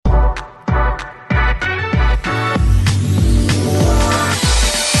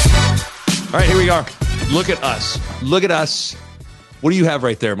right, here we are. Look at us. Look at us. What do you have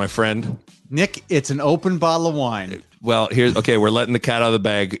right there, my friend? Nick, it's an open bottle of wine. Well, we're letting the cat out of the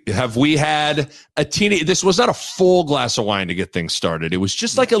bag. Have we had this was not a full glass of wine to get things started. It was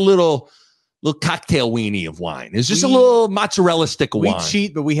just like a little cocktail weenie of wine. It's just a little mozzarella stick of wine. We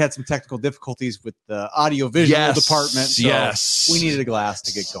cheat, but we had some technical difficulties with the audio-visual department. So we needed a glass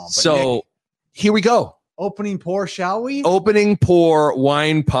to get going. But so Nick, here we go. Opening pour, shall we? Opening pour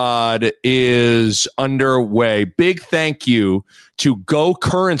wine pod is underway. Big thank you to Go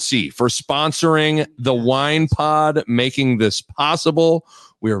Currency for sponsoring the wine pod, making this possible.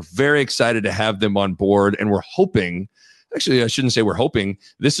 We are very excited to have them on board, and we're hoping, actually, I shouldn't say we're hoping,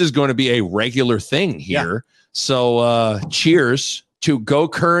 this is going to be a regular thing here. Yeah. So cheers to Go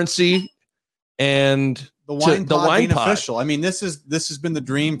Currency and the wine pod being official. I mean, this has been the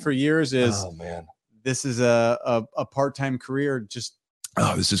dream for years. This is a part-time career. Just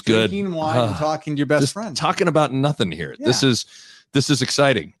this is good. Drinking wine and talking to your best friend. Talking about nothing here. Yeah. This is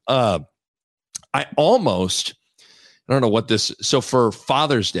exciting. I don't know what this. So for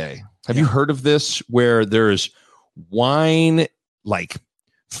Father's Day, have you heard of this? Where there's wine like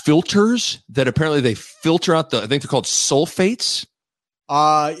filters that apparently they filter out I think they're called sulfates.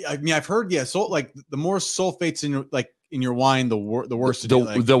 I mean, I've heard so like the more sulfates in your wine, the worse.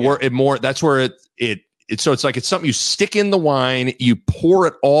 That's where so it's like it's something you stick in the wine, you pour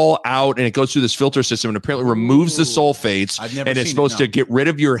it all out, and it goes through this filter system and apparently removes the sulfates. And it's supposed to get rid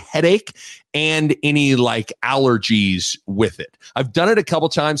of your headache and any like allergies with it. I've done it a couple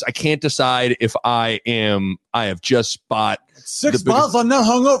times. I can't decide if I have just bought 6 bottles. I'm not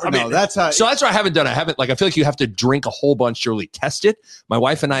hungover. No, that's how. So that's why I haven't done it. I feel like you have to drink a whole bunch to really test it. My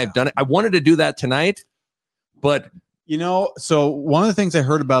wife and I have done it. I wanted to do that tonight, but. So one of the things I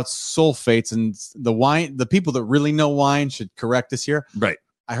heard about sulfates and the people that really know wine should correct us here. Right.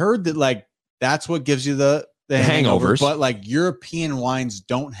 I heard that that's what gives you the hangovers, but like European wines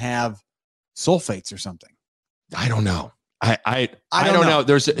don't have sulfates or something. I don't know. I don't know.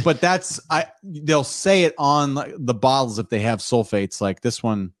 They'll say it on the bottles if they have sulfates. Like this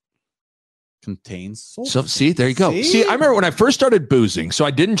one contains sulfates. So see, there you go. See, I remember when I first started boozing. So I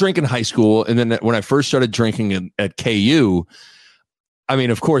didn't drink in high school, and then when I first started drinking at KU, I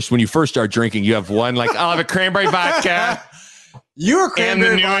mean, of course, when you first start drinking, you have one like I'll have a cranberry vodka. You were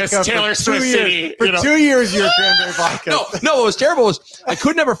cranberry and the newest vodka Taylor Swift city. For 2 years, you were cranberry vodka. No, what was terrible was I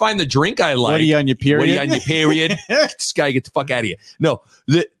could never find the drink I liked. What are you on your period? This guy, get the fuck out of here. No,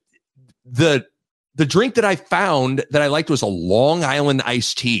 the drink that I found that I liked was a Long Island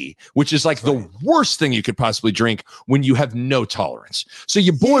iced tea, which is like the worst thing you could possibly drink when you have no tolerance. So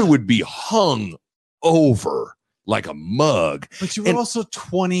your boy would be hung over like a mug. But you were also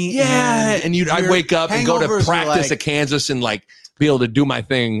 20. Yeah. And I'd wake up and go to practice at Kansas and like be able to do my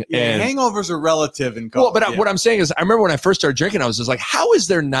thing. Yeah, and hangovers are relative in college. Well, but what I'm saying is I remember when I first started drinking, I was just like, how is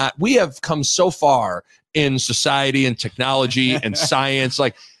there not? We have come so far in society and technology and science.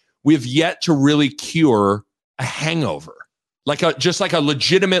 Like, we've yet to really cure a hangover, just like a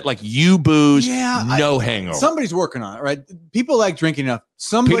legitimate, like you booze, no hangover. Somebody's working on it, right? People like drinking enough.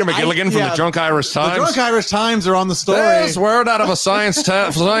 Peter McGilligan from the Drunk Irish Times. The Drunk Irish Times are on the story. There's word out of a science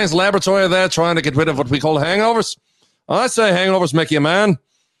laboratory there trying to get rid of what we call hangovers. I say hangovers make you a man.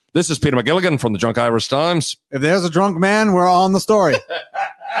 This is Peter McGilligan from the Drunk Irish Times. If there's a drunk man, we're on the story.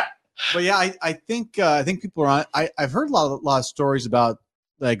 But yeah, I think people are on. I've heard a lot of stories about.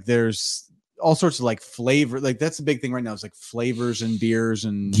 Like there's all sorts of like flavor. Like that's the big thing right now. It's like flavors and beers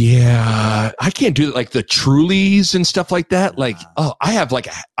and I can't do that. Like the Trulies and stuff like that. Like I have like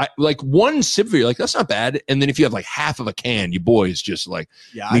one sip of beer. Like that's not bad. And then if you have like half of a can, your boy is just like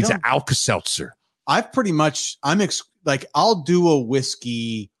needs an Alka-Seltzer. I've pretty much I'll do a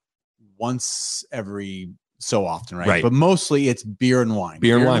whiskey once every so often, right? But mostly it's beer and wine.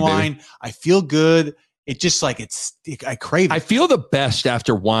 Beer and wine. Baby. I feel good. It just like I crave it. I feel the best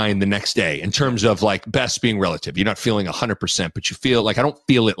after wine the next day in terms of like best being relative. You're not feeling 100%, but you feel like I don't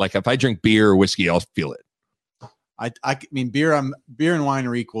feel it. Like if I drink beer or whiskey, I'll feel it. I mean, beer and wine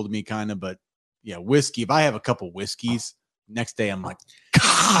are equal to me kind of, but yeah, whiskey. If I have a couple whiskeys, next day I'm like,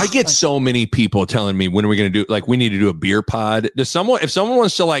 I get so many people telling me when are we going to do we need to do a beer pod. If someone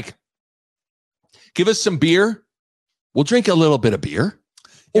wants to like give us some beer, we'll drink a little bit of beer.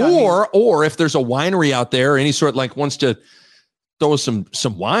 Yeah, or if there's a winery out there, any sort wants to throw us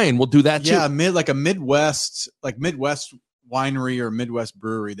some wine, we'll do that too. Yeah, a Midwest winery or Midwest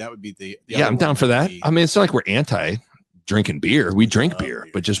brewery. That would be the I'm down for that. I mean, it's not like we're anti drinking beer. We drink beer,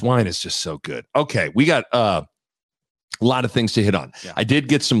 but just wine is just so good. Okay, we got a lot of things to hit on. Yeah. I did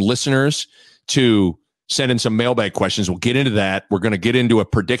get some listeners to send in some mailbag questions. We'll get into that. We're going to get into a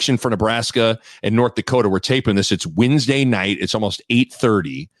prediction for Nebraska and North Dakota. We're taping this. It's Wednesday night. It's almost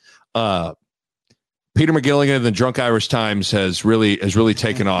 8:30. Peter McGilligan of the Drunk Irish Times has really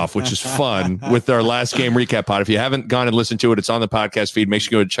taken off, which is fun with our last game recap pod. If you haven't gone and listened to it, it's on the podcast feed. Make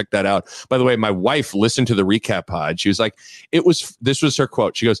sure you go and check that out. By the way, my wife listened to the recap pod. She was like, this was her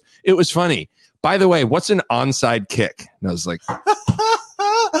quote. She goes, "It was funny. By the way, what's an onside kick?" And I was like,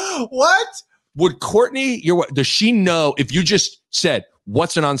 what? Would Courtney, does she know if you just said,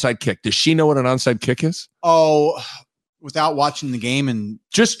 what's an onside kick? Does she know what an onside kick is? Oh, without watching the game and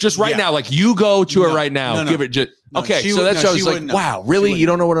just right now, like you go to it right now, give it just okay. So that's I was like, wow, really? You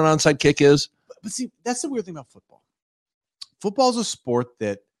don't know what an onside kick is? But see, that's the weird thing about football. Football is a sport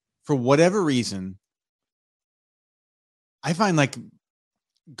that, for whatever reason, I find like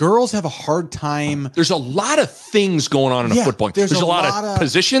girls have a hard time. There's a lot of things going on in a football. There's a lot of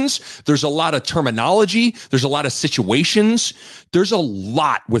positions. There's a lot of terminology. There's a lot of situations. There's a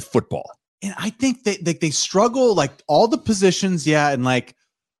lot with football. And I think they struggle, like all the positions, and like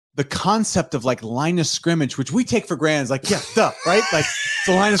the concept of like line of scrimmage, which we take for granted, is like, duh, right? Like it's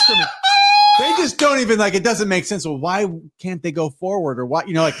a line of scrimmage. They just don't even like, it doesn't make sense. Well, why can't they go forward or why?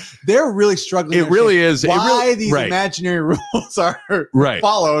 Like they're really struggling. It really is. Why these imaginary rules are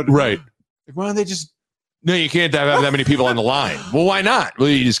followed. Right. Why don't they just? No, you can't have that many people on the line. Well, why not? Well,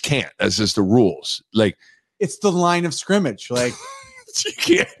 you just can't. That's just the rules. Like it's the line of scrimmage. Like. You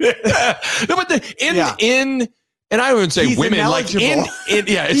can't. No, but and I wouldn't say he's women ineligible.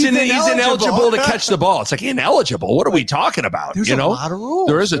 He's ineligible to catch the ball. It's like ineligible. What are we talking about? There's a lot of rules.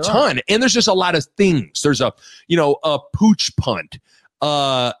 There is a ton, and there's just a lot of things. There's a pooch punt,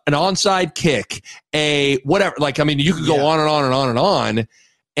 an onside kick, a whatever. Like, I mean, you could go on and on and on and on.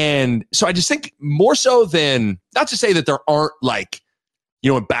 And so I just think more so than, not to say that there aren't like,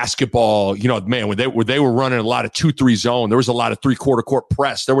 in basketball, man, when they were running a lot of 2-3 zone, there was a lot of 3/4 court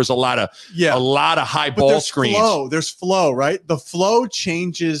press. There was a lot of high ball screens. There's flow, right? The flow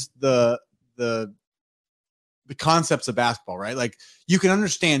changes the concepts of basketball, right? Like you can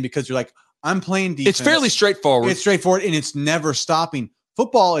understand because you're like, I'm playing defense. It's fairly straightforward. It's straightforward, and it's never stopping.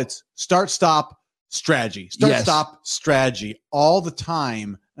 Football, it's start, stop, strategy. Stop, strategy all the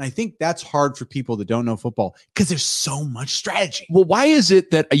time. And I think that's hard for people that don't know football because there's so much strategy. Well, why is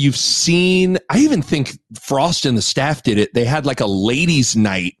it that you've seen, I even think Frost and the staff did it. They had like a ladies'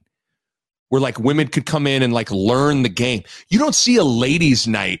 night where like women could come in and like learn the game. You don't see a ladies'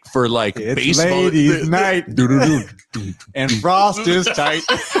 night for like it's baseball. Ladies' night. And Frost is tight.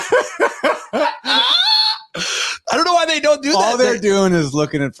 I don't know why they don't do that. All they're doing is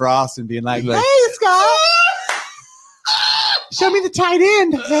looking at Frost and being like, hey, Scott. Show me the tight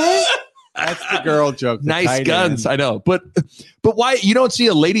end. Okay? That's the girl joke. Nice guns. End. I know. But why you don't see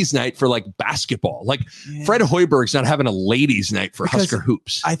a ladies' night for like basketball? Like Fred Hoiberg's not having a ladies' night for Husker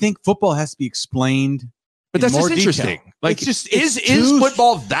hoops. I think football has to be explained. But that's just interesting. Detail. Like, it's is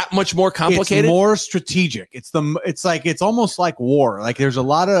football that much more complicated? It's more strategic. It's almost like war. Like there's a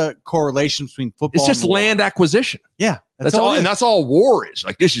lot of correlation between football. It's just land acquisition. Yeah, that's all, and that's all war is.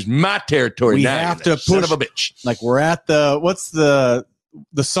 Like this is my territory. We now, have to push. Son of a bitch. Like we're at the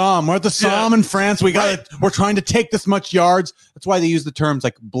Somme. We're at the Somme in France. We're trying to take this much yards. That's why they use the terms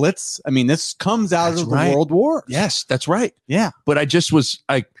like blitz. I mean, this comes out of the World War. Yes, that's right. Yeah, but I just was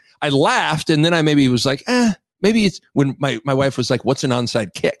I laughed, and then I maybe was like, maybe it's when my wife was like, what's an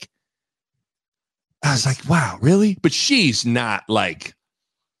onside kick? I was like, wow, really? But she's not like,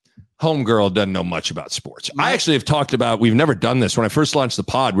 homegirl doesn't know much about sports. I actually have talked about, we've never done this. When I first launched the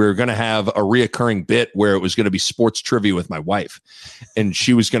pod, we were going to have a reoccurring bit where it was going to be sports trivia with my wife. And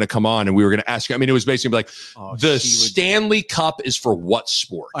she was going to come on and we were going to ask her. I mean, it was basically like, the Stanley Cup is for what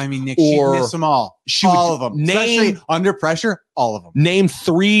sport? I mean, Nick, she'd miss them all. All of them. Especially under pressure, all of them. Name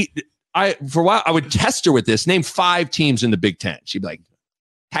 3. For a while, I would test her with this. Name 5 teams in the Big Ten. She'd be like,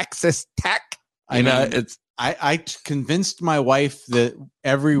 Texas Tech. I convinced my wife that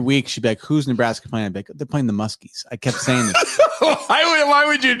every week she'd be like, who's Nebraska playing? I'd be like, they're playing the Muskies. I kept saying this. Why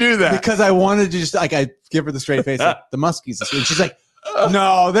would you do that? Because I wanted to just like, I give her the straight face, like, the Muskies. And she's like,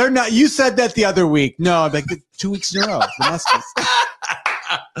 no, they're not. You said that the other week. No, I'm like 2 weeks in a row, the Muskies.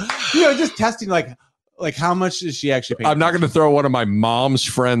 Just testing like how much is she actually paying? I'm not going to throw one of my mom's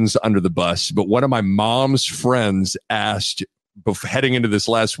friends under the bus, but one of my mom's friends asked, heading into this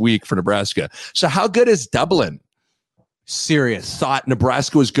last week for Nebraska, so how good is Dublin? Serious. Thought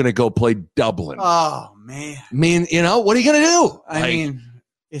Nebraska was going to go play Dublin. Oh, man. I mean, what are you going to do? I mean,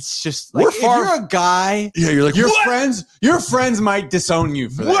 it's just like, if you're a guy, you're like, your friends might disown you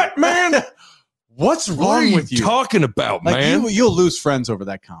for that. What, man? What's What wrong are you with you? talking about, Like man? you'll lose friends over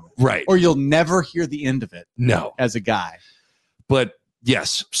that comment. Right. Or you'll never hear the end of it. No. As a guy. But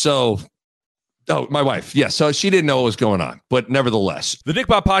yes. So, my wife. Yes. So she didn't know what was going on. But nevertheless, the Nick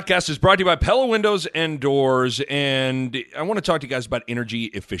Bob podcast is brought to you by Pella Windows and Doors. And I want to talk to you guys about energy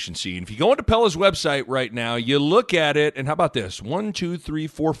efficiency. And if you go into Pella's website right now, you look at it. And how about this? 1, 2, 3,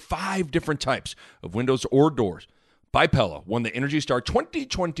 4, 5 different types of windows or doors. By Pella, won the Energy Star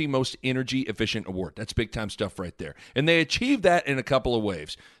 2020 Most Energy Efficient Award. That's big time stuff right there. And they achieved that in a couple of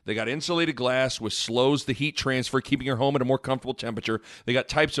ways. They got insulated glass, which slows the heat transfer, keeping your home at a more comfortable temperature. They got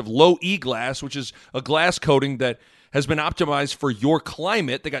types of low E glass, which is a glass coating that has been optimized for your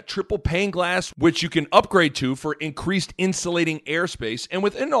climate. They got triple pane glass, which you can upgrade to for increased insulating airspace. And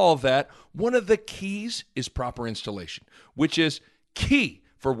within all of that, one of the keys is proper installation, which is key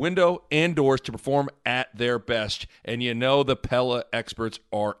for window and doors to perform at their best. And you know the Pella experts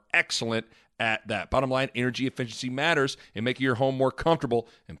are excellent at that. Bottom line, energy efficiency matters in making your home more comfortable,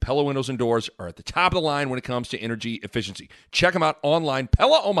 and Pella windows and doors are at the top of the line when it comes to energy efficiency. Check them out online,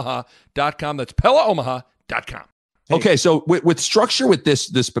 PellaOmaha.com. That's PellaOmaha.com. Hey. Okay, so with structure with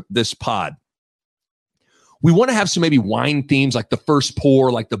this pod, we want to have some maybe wine themes, like the first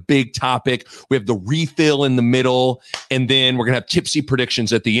pour, like the big topic. We have the refill in the middle, and then we're going to have tipsy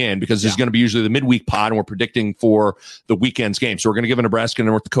predictions at the end, because this is going to be usually the midweek pod, and we're predicting for the weekend's game. So we're going to give a Nebraska and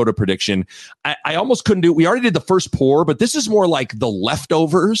North Dakota prediction. I almost couldn't do it. We already did the first pour, but this is more like the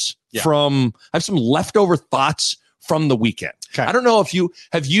leftovers from, I have some leftover thoughts from the weekend. Okay. I don't know if you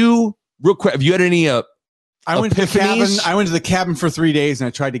real quick, have you had any I went to the cabin for 3 days, and I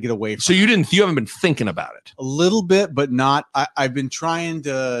tried to get away from it. You haven't been thinking about it? A little bit, but not. I've been trying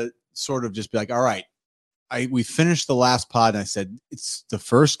to sort of just be like, all right, we finished the last pod, and I said, it's the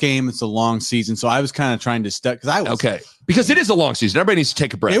first game. It's a long season. So I was kind of trying to because it is a long season. Everybody needs to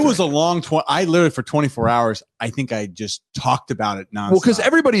take a breath. It was a long, I literally for 24 hours, I think I just talked about it nonstop. Well, because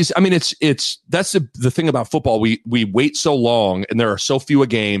that's the thing about football. We wait so long, and there are so few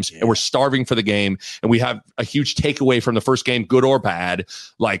games, and we're starving for the game, and we have a huge takeaway from the first game, good or bad.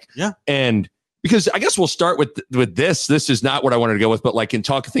 And because I guess we'll start with this. This is not what I wanted to go with, but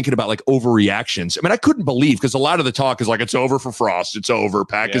thinking about like overreactions. I mean, I couldn't believe, because a lot of the talk is like, it's over for Frost. It's over.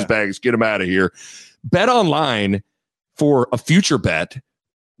 Pack his bags. Get him out of here. Bet online for a future bet.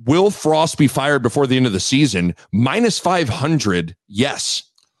 Will Frost be fired before the end of the season? -500. Yes.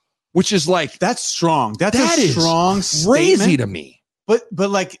 Which is like, that's strong. That is strong. Crazy statement. To me. But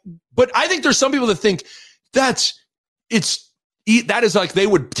I think there's some people that think that is like, they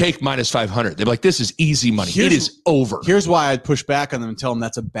would take -500. They'd be like, this is easy money. It is over. Here's why I'd push back on them and tell them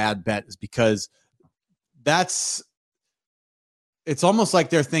that's a bad bet, is because it's almost like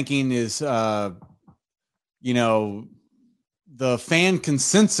they're thinking is, the fan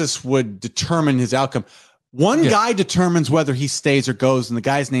consensus would determine his outcome. One guy determines whether he stays or goes, and the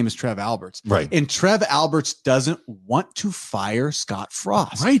guy's name is Trev Alberts. Right. And Trev Alberts doesn't want to fire Scott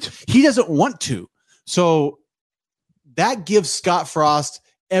Frost. Right. He doesn't want to. So that gives Scott Frost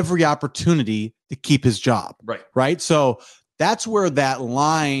every opportunity to keep his job. Right. Right. So that's where that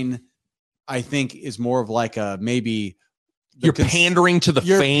line, I think, is more of like a maybe you're pandering to the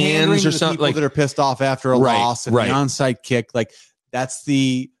fans or something, people that are pissed off after a loss and the onside kick. Like, that's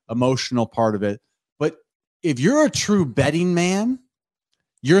the emotional part of it. But if you're a true betting man,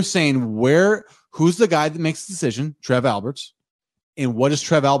 you're saying who's the guy that makes the decision? Trev Alberts. And what does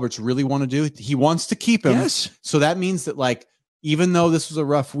Trev Alberts really want to do? He wants to keep him. Yes. So that means that, like, even though this was a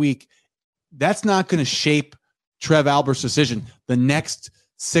rough week, that's not going to shape Trev Alberts' decision. The next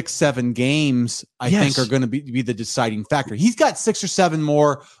 6-7 games, I think, are going to be the deciding factor. He's got 6 or 7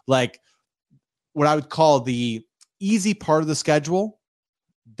 more, like, what I would call the easy part of the schedule.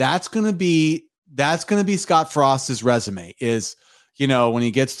 That's going to be Scott Frost's resume, is, when he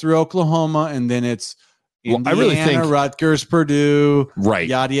gets through Oklahoma, and then it's Indiana, I really think Rutgers, Purdue,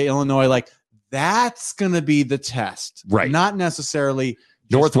 yada, Illinois, like, that's going to be the test. Right. Not necessarily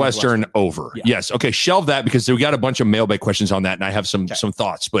Northwestern over. Yeah. Yes. Okay. Shelve that, because we got a bunch of mailbag questions on that, and I have some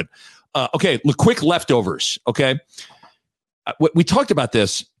thoughts. But quick leftovers. Okay. We talked about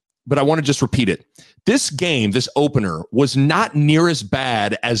this, but I want to just repeat it. This game, this opener, was not near as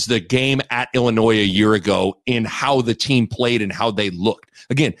bad as the game at Illinois a year ago in how the team played and how they looked.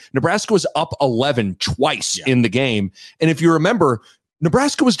 Again, Nebraska was up 11 twice in the game, and if you remember,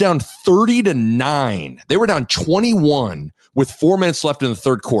 Nebraska was down 30-9. They were down 21 with 4 minutes left in the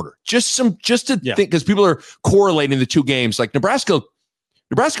third quarter. Just to think, because people are correlating the two games. Like, Nebraska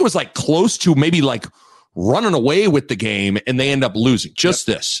was like close to maybe like running away with the game, and they end up losing.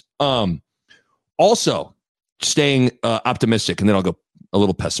 This. Also, staying optimistic, and then I'll go a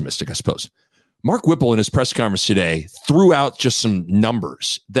little pessimistic, I suppose. Mark Whipple in his press conference today threw out just some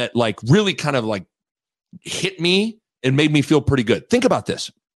numbers that like really kind of like hit me and made me feel pretty good. Think about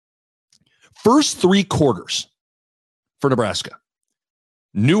this. First 3 quarters for Nebraska.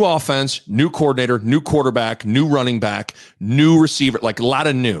 New offense, new coordinator, new quarterback, new running back, new receiver, like a lot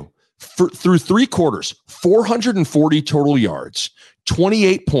of new. Through 3 quarters, 440 total yards,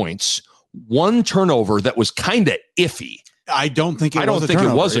 28 points, 1 turnover that was kind of iffy. I don't think it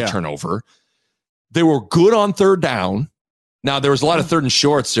was a turnover. They were good on third down. Now, there was a lot of third and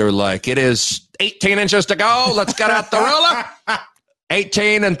shorts. They were like, it is 18 inches to go. Let's get out the ruler.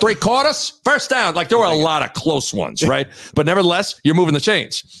 18 3/4. First down. Like, there were a lot of close ones, right? But nevertheless, you're moving the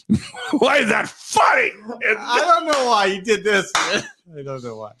chains. Why is that funny? I don't know why you did this. I don't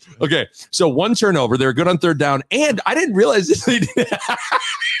know why. Okay, so 1 turnover. They were good on third down. And I didn't realize they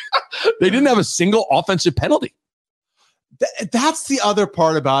didn't have a single offensive penalty. That's the other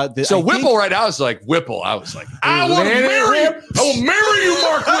part about this. So Whipple right now is like, Whipple. I was like, I want to marry you. I will marry you,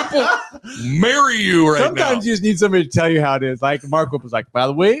 Mark Whipple. Marry you right now. Sometimes you just need somebody to tell you how it is. Like Mark Whipple's like, by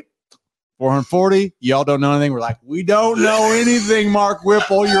the way, 440, y'all don't know anything. We're like, we don't know anything, Mark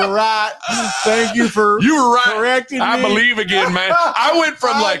Whipple. You're right. Thank you for correcting me. I believe again, man. I went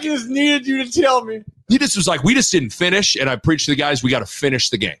from I just needed you to tell me. He just was like, we just didn't finish. And I preached to the guys, we got to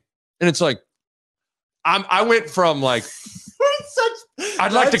finish the game. And it's like, I went from like,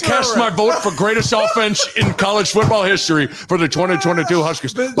 I'd like to cast my vote for greatest offense in college football history for the 2022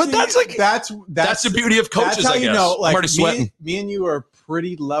 Huskers. But that's like that's the beauty of coaches. That's how I guess. You know, like, I'm already sweating. Me and you are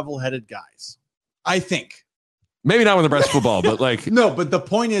pretty level-headed guys. I think. Maybe not with Nebraska football, but like no. But the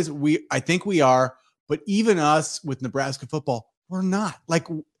point is, I think we are. But even us with Nebraska football, we're not. Like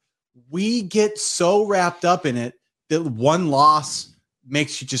we get so wrapped up in it that one loss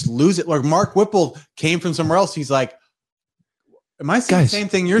makes you just lose it. Like Mark Whipple came from somewhere else. He's like, am I seeing the same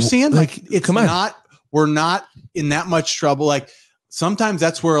thing you're seeing? Like it's not, we're not in that much trouble. Like sometimes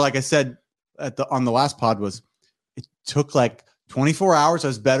that's where, like I said on the last pod was, it took like 24 hours. I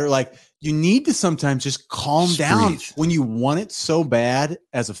was better. Like you need to sometimes just calm down when you want it so bad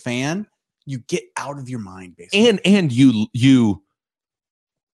as a fan, you get out of your mind basically. And you,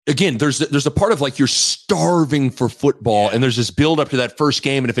 again, there's a part of like you're starving for football, and there's this build up to that first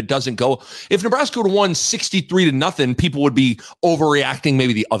game. And if it doesn't go, if Nebraska would have won 63-0, people would be overreacting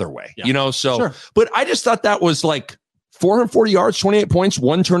maybe the other way, you know? So, sure. But I just thought that was like 440 yards, 28 points,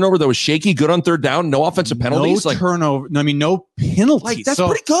 1 turnover that was shaky, good on third down, no offensive penalties. No turnover. I mean, no penalties. Like that's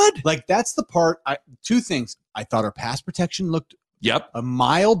pretty good. Like that's the part. 2 things. I thought our pass protection looked a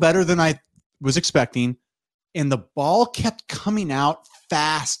mile better than I was expecting. And the ball kept coming out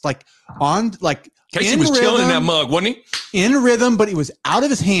fast, like on like Casey was chilling in that mug, wasn't he? In rhythm, but it was out of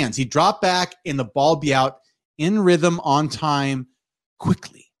his hands. He dropped back and the ball be out in rhythm on time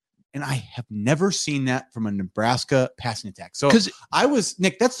quickly. And I have never seen that from a Nebraska passing attack. So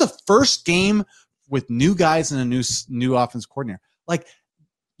Nick, that's the first game with new guys and a new offense coordinator. Like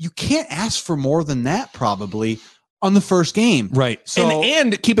you can't ask for more than that probably on the first game. Right. So,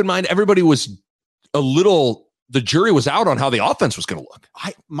 and keep in mind, everybody was the jury was out on how the offense was going to look.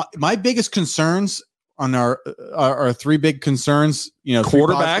 My biggest concerns on our 3 big concerns, you know,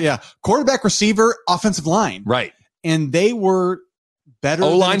 quarterback, quarterback, receiver, offensive line. Right. And they were better.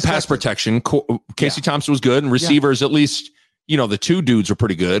 O-line pass protection. Casey Thompson was good, and receivers, at least, you know, the 2 dudes were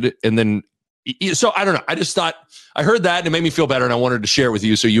pretty good. And then, so I don't know. I just thought I heard that and it made me feel better, and I wanted to share it with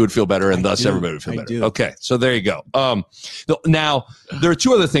you so you would feel better, and thus everybody would feel better. Okay. So there you go. Now there are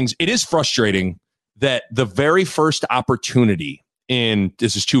 2 other things. It is frustrating that the very first opportunity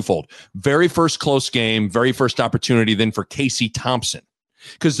this is twofold, very first close game, very first opportunity, then for Casey Thompson,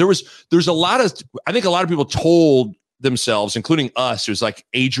 because there's a lot of, I think a lot of people told themselves, including us, it was like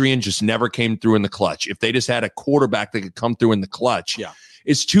Adrian just never came through in the clutch. If they just had a quarterback that could come through in the clutch. Yeah.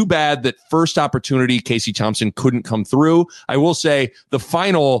 It's too bad that first opportunity Casey Thompson couldn't come through. I will say the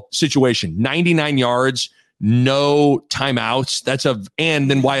final situation, 99 yards, no timeouts. And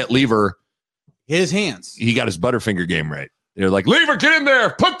then Wyatt Lever, his hands. He got his Butterfinger game right. They're like, Lever, get in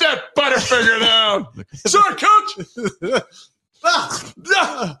there. Put that Butterfinger down. Sorry, coach.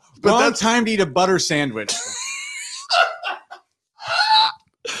 But wrong time to eat a butter sandwich.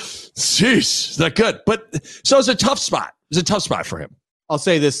 Jeez, is that good? But so it's a tough spot. It's a tough spot for him. I'll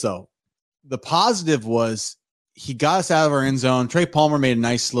say this, though. The positive was he got us out of our end zone. Trey Palmer made a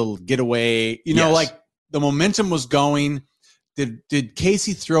nice little getaway. You know, like the momentum was going. Did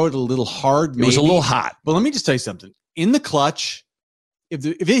Casey throw it a little hard? Maybe? It was a little hot. But let me just tell you something. In the clutch, if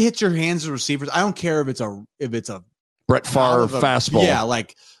it hits your hands as receivers, I don't care if it's a Brett Favre fastball. Yeah,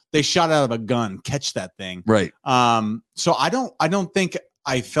 like they shot out of a gun. Catch that thing. Right. So I don't think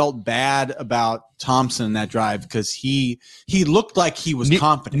I felt bad about Thompson in that drive because he looked like he was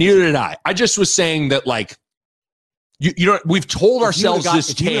confident. Neither did I. I just was saying that, like, you know, we've told ourselves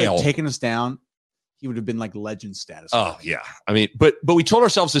this tale. Taken us down, he would have been like legend status. Oh yeah, I mean, but we told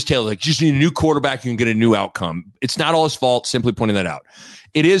ourselves this tale, like, just need a new quarterback, you can get a new outcome. It's not all his fault. Simply pointing that out.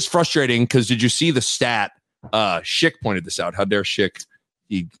 It is frustrating because did you see the stat? Schick pointed this out. How dare Schick?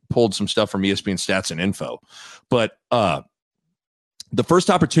 He pulled some stuff from ESPN Stats and Info, but the first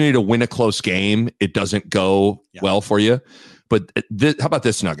opportunity to win a close game, it doesn't go well for you. But how about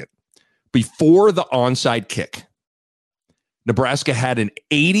this nugget? Before the onside kick, Nebraska had an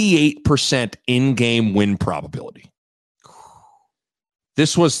 88% in-game win probability.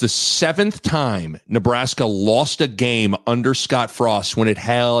 This was the 7th time Nebraska lost a game under Scott Frost when it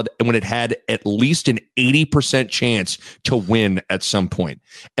had at least an 80% chance to win at some point.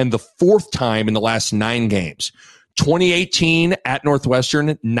 And the 4th time in the last 9 games. 2018 at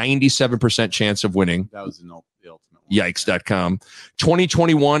Northwestern, 97% chance of winning. That was the ultimate one. Yikes.com.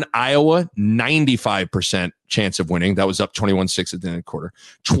 2021 Iowa, 95% chance of winning. That was up 21-6 at the end of the quarter.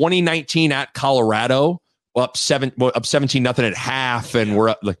 2019 at Colorado, up 17-0 at half, and we're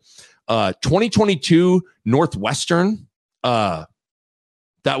up like 2022 Northwestern. That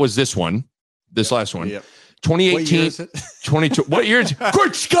was this last one. Yep. 2018. What year is it? 22. What year is it?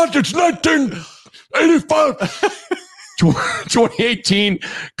 Great Scott, it's 1985. 2018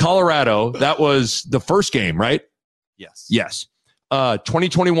 Colorado. That was the first game, right? Yes.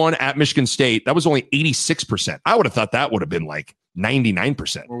 2021 at Michigan State. That was only 86%. I would have thought that would have been like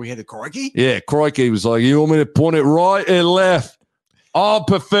 99%. Where we had the Kroenke? Yeah, Kroenke was like, you want me to point it right and left? I'll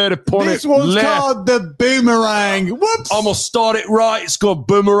prefer to point it left. This one's called the boomerang. Whoops. I'm going to start it right. It's got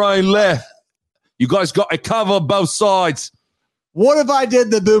boomerang left. You guys got to cover both sides. What if I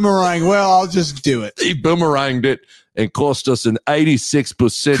did the boomerang? Well, I'll just do it. He boomeranged it and cost us an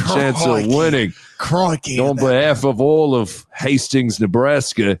 86% chance of winning. Crikey. On behalf of all of Hastings,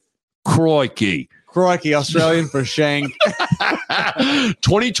 Nebraska, crikey. Crikey, Australian for Shank.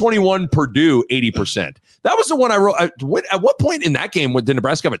 2021 Purdue, 80%. That was the one I wrote. At what point in that game did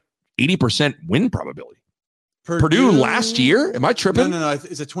Nebraska have an 80% win probability? Purdue last year? Am I tripping? No.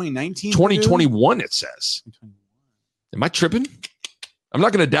 Is it 2019? 2021, Purdue? It says. Am I tripping? I'm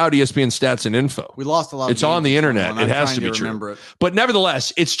not going to doubt ESPN Stats and Info. We lost a lot. It's on the internet. It has to be true. But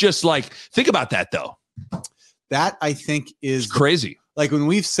nevertheless, it's just like, think about that, though. That, I think, is crazy. Like when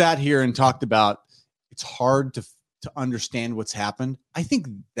we've sat here and talked about it's hard to understand what's happened. I think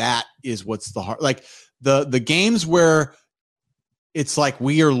that is what's the hard. Like the games where it's like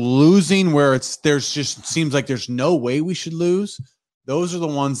we are losing, where there's just seems like there's no way we should lose. Those are the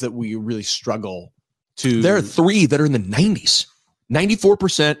ones that we really struggle to. There are 3 that are in the 90s.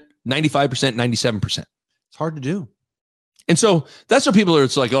 94%, 95%, 97%. It's hard to do. And so that's what people are,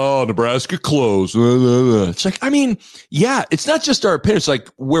 it's like, oh, Nebraska close. It's like, I mean, yeah, it's not just our opinion. It's like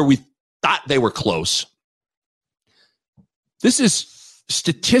where we thought they were close. This is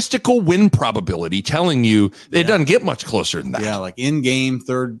statistical win probability telling you it doesn't get much closer than that. Yeah, like in-game,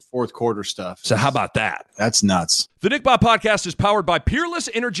 3rd, 4th quarter stuff. So how about that? That's nuts. The Nick Bob Podcast is powered by Peerless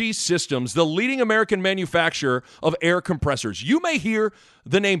Energy Systems, the leading American manufacturer of air compressors. You may hear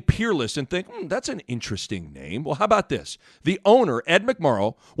the name Peerless and think, that's an interesting name. Well, how about this? The owner, Ed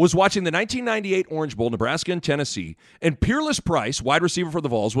McMorrow, was watching the 1998 Orange Bowl, Nebraska and Tennessee, and Peerless Price, wide receiver for the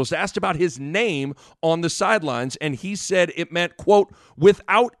Vols, was asked about his name on the sidelines, and he said it meant, quote,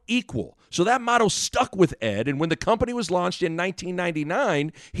 without equal. So that motto stuck with Ed, and when the company was launched in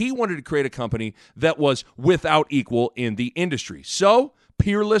 1999, he wanted to create a company that was without equal in the industry. So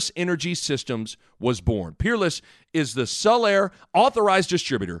Peerless Energy Systems was born. Peerless is the Sullair authorized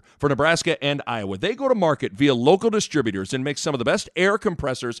distributor for Nebraska and Iowa. They go to market via local distributors and make some of the best air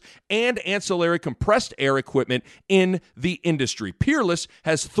compressors and ancillary compressed air equipment in the industry. Peerless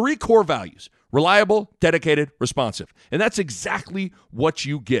has 3 core values: reliable, dedicated, responsive. And that's exactly what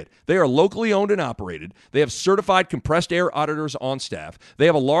you get. They are locally owned and operated. They have certified compressed air auditors on staff. They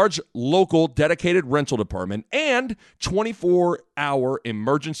have a large local dedicated rental department and 24-hour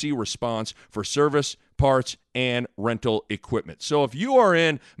emergency response for service, parts, and rental equipment. So if you are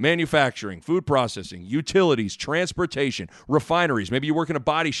in manufacturing, food processing, utilities, transportation, refineries, maybe you work in a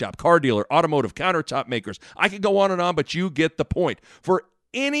body shop, car dealer, automotive, countertop makers, I could go on and on, but you get the point. For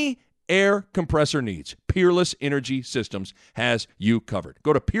any air compressor needs, Peerless Energy Systems has you covered.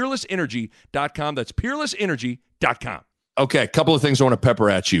 Go to peerlessenergy.com. That's peerlessenergy.com. Okay, a couple of things I want to pepper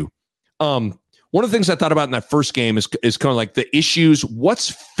at you. One of the things I thought about in that first game is kind of like the issues,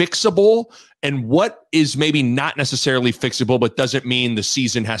 what's fixable and what is maybe not necessarily fixable, but doesn't mean the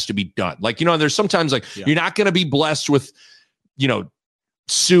season has to be done. Like, there's sometimes like you're not going to be blessed with,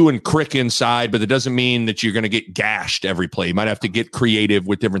 Sue and Crick inside, but that doesn't mean that you're going to get gashed every play. You might have to get creative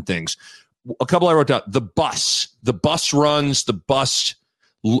with different things. A couple I wrote down: the bus runs, the bus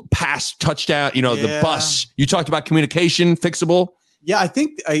pass touchdown. The bus. You talked about communication fixable. Yeah, I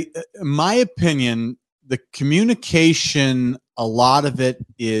think in my opinion, the communication, a lot of it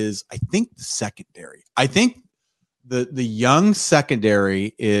is, I think, the secondary. I think the young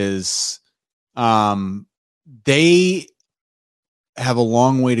secondary is, they have a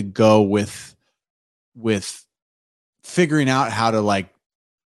long way to go with figuring out how to, like,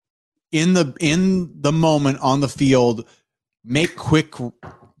 in the moment on the field, make quick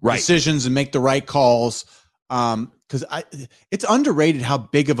decisions and make the right calls. Because it's underrated how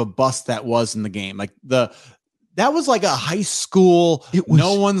big of a bust that was in the game. Like that was like a high school.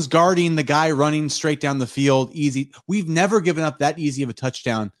 No one's guarding the guy running straight down the field. Easy. We've never given up that easy of a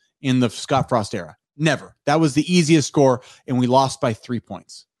touchdown in the Scott Frost era. Never. That was the easiest score, and we lost by 3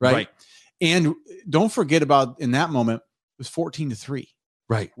 points. Right. And don't forget about, in that moment, it was 14-3.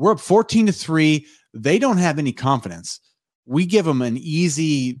 Right. We're up 14-3. They don't have any confidence. We give them an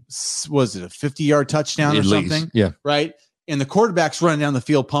easy, was it a 50-yard touchdown or something? Yeah. Right. And the quarterback's running down the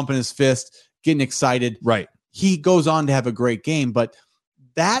field, pumping his fist, getting excited. Right. He goes on to have a great game, but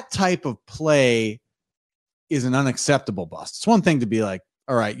that type of play is an unacceptable bust. It's one thing to be like,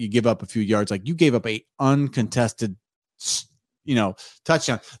 all right, you give up a few yards. Like, you gave up a uncontested,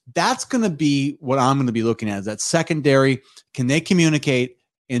 touchdown. That's going to be what I'm going to be looking at, is that secondary. Can they communicate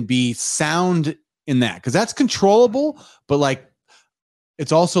and be sound in that? Because that's controllable, but like,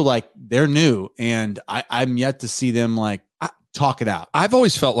 it's also like they're new, and I'm yet to see them like talk it out. I've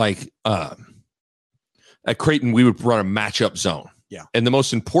always felt like at Creighton we would run a matchup zone. Yeah. And the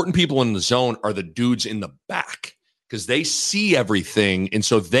most important people in the zone are the dudes in the back, because they see everything, and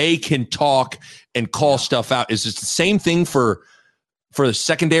so they can talk and call stuff out. Is it the same thing for the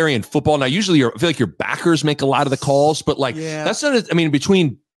secondary in football? Now, usually I feel like your backers make a lot of the calls, but like that's not.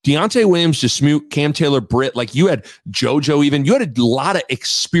 Between Deontay Williams, Dismuke, Cam Taylor, Britt, like you had JoJo, even you had a lot of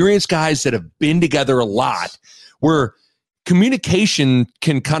experienced guys that have been together a lot, where communication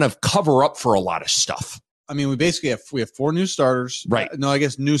can kind of cover up for a lot of stuff. I mean, we have 4 new starters. Right. No, I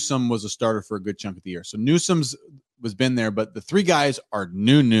guess Newsome was a starter for a good chunk of the year. So Newsome's was been there, but the 3 guys are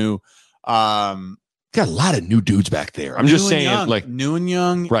new. Got a lot of new dudes back there. I'm just saying, young, like new and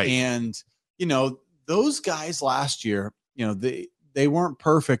young. Right. And, those guys last year, they weren't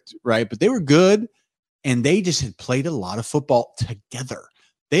perfect, right? But they were good, and they just had played a lot of football together.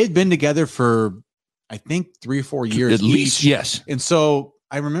 They had been together for, I think, 3 or 4 years at least. Yes. And so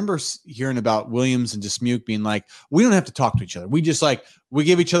I remember hearing about Williams and Dismuke being like, we don't have to talk to each other. We just we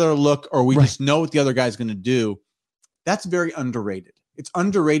give each other a look, or we just know what the other guy's going to do. That's very underrated. It's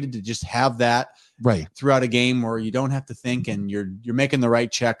underrated to just have that throughout a game where you don't have to think, and you're making the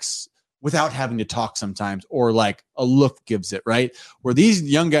right checks without having to talk sometimes, or like a look gives it, right? Where these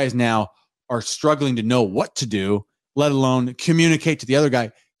young guys now are struggling to know what to do, let alone communicate to the other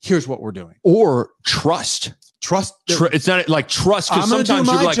guy, here's what we're doing. Or trust. It's not like trust. I'm going to do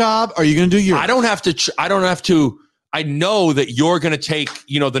my job. Are you going to do yours? I don't have to. I know that you're going to take,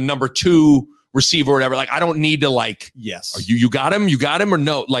 the number 2 receiver or whatever. Like, I don't need to yes. Are you got him or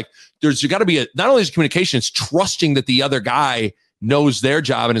no? Like, you got to be not only is communication, it's trusting that the other guy knows their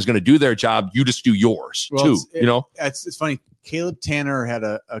job and is going to do their job. You just do yours too. It's funny. Caleb Tanner had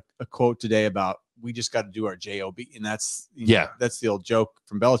a quote today about, we just got to do our job, and that's that's the old joke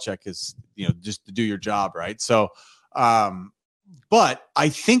from Belichick is just to do your job, right? So, but I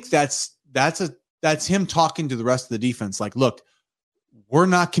think that's him talking to the rest of the defense. Like, look, we're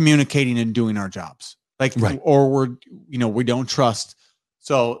not communicating and doing our jobs, or we don't trust.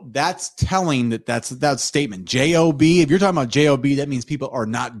 So that's telling that's that statement. JOB. If you're talking about JOB, that means people are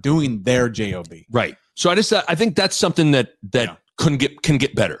not doing their JOB. Right. So I think that's something that can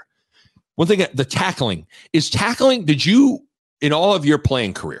get better. One thing, the tackling. Did you, in all of your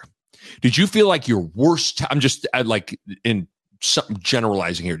playing career, did you feel like your worst? I'm just in something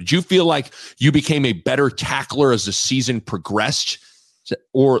generalizing here. Did you feel like you became a better tackler as the season progressed?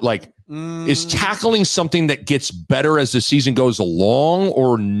 Or is tackling something that gets better as the season goes along,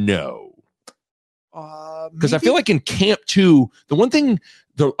 or no? Because I feel like in camp too, the one thing,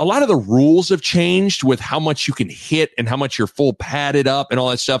 a lot of the rules have changed with how much you can hit and how much you're full padded up and all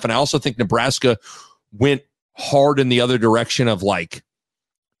that stuff. And I also think Nebraska went hard in the other direction of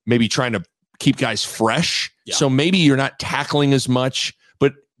maybe trying to keep guys fresh. Yeah. So maybe you're not tackling as much.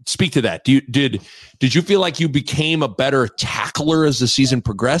 But speak to that. Did you feel like you became a better tackler as the season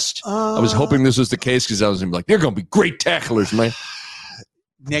progressed? I was hoping this was the case, because I was like, they're going to be great tacklers, man.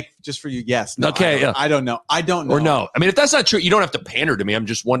 Nick, just for you, yes. No, Okay, I don't know. I don't know. Or no. I mean, if that's not true, you don't have to pander to me. I'm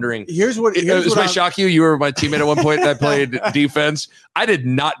just wondering. Here's what I shock you. You were my teammate at one point that played defense. I did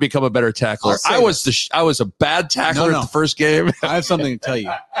not become a better tackler. I was a bad tackler at the first game. I have something to tell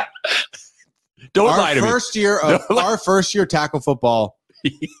you. Don't lie to me. Our first year tackle football,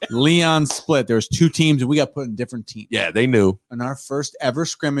 Leon split. There was 2 teams, and we got put in different teams. Yeah, they knew. And our first ever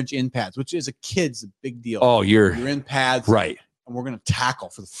scrimmage in pads, which is a kid's a big deal. Oh, you're in pads, right? And we're going to tackle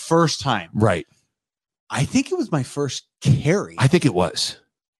for the first time, right? I think it was my first carry. I think it was.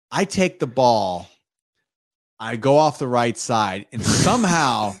 I take the ball, I go off the right side, and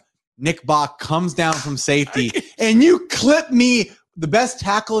somehow Nick Bach comes down from safety, and you clip me. The best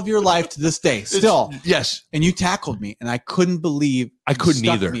tackle of your life to this day, still. Yes. And you tackled me, and I couldn't believe I couldn't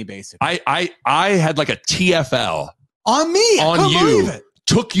either. Me, basically. I had like a TFL on me. On you.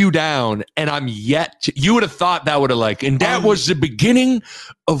 Took you down, and I'm yet to, you would have thought that would have and that was the beginning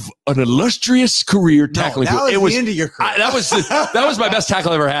of an illustrious career tackling. No, that was the end of your career. That was my best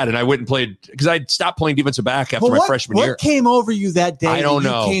tackle I ever had, and I went and played because I stopped playing defensive back after my freshman year. What came over you that day? I don't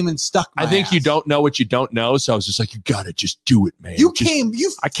know. You came and stuck my I think ass? You don't know what you don't know, so I was just like, you got to just do it, man.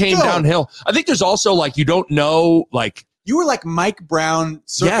 I came downhill. I think there's also you don't know you were like Mike Brown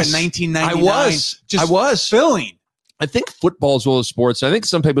circa 1999. I was filling. I think football is one of those sports. I think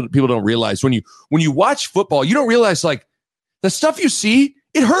some people don't realize when you watch football, you don't realize the stuff you see,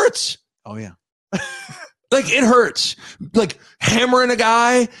 it hurts. Oh yeah. It hurts. Hammering a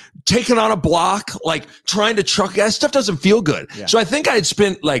guy, taking on a block, trying to truck that stuff doesn't feel good. Yeah. So I think I had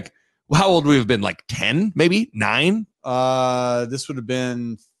spent how old would we have been? 10, maybe 9? This would have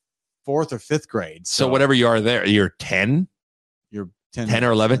been 4th or 5th grade. So whatever you are there, you're 10. You're 10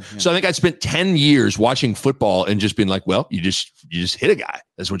 or 11. Yeah. So I think I spent 10 years watching football and just being well, you just hit a guy.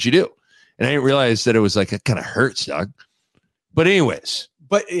 That's what you do. And I didn't realize that it was it kind of hurts, dog. But anyways.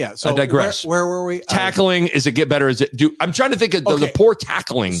 But yeah, so I digress. Where were we? Tackling, is it get better? Is it do? I'm trying to think of the poor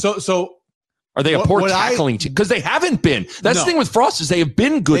tackling. So are they a poor tackling team? Because they haven't been. That's the thing with Frost is they have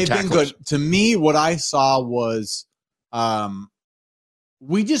been good tacklers. They've been good. To me, what I saw was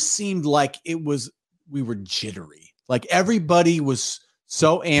we just seemed like we were jittery. Everybody was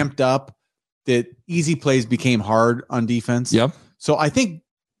so amped up that easy plays became hard on defense. Yep. So I think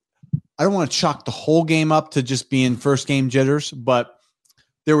I don't want to chalk the whole game up to just being first game jitters, but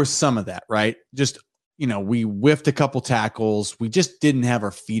there was some of that, right? Just, we whiffed a couple tackles. We just didn't have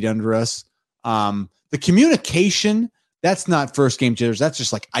our feet under us. The communication, that's not first game jitters. That's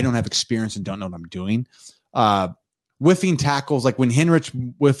just I don't have experience and don't know what I'm doing. Whiffing tackles, when Henrich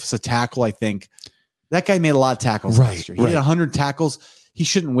whiffs a tackle, I think that guy made a lot of tackles last year. He had 100 tackles. He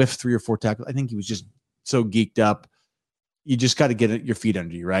shouldn't whiff 3 or 4 tackles. I think he was just so geeked up. You just got to get your feet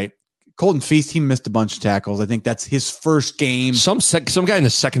under you, right? Colton Feast, he missed a bunch of tackles. I think that's his first game. Some guy in the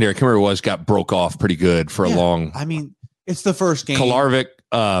secondary, I can't remember who it was, got broke off pretty good for a long. I mean, it's the first game.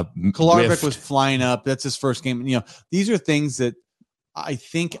 Kolarvik was flying up. That's his first game. These are things that I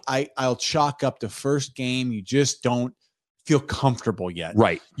think I'll chalk up to first game. You just don't feel comfortable yet.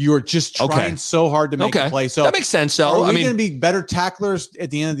 Right. You are just trying so hard to make a play. So that makes sense. So are we going to be better tacklers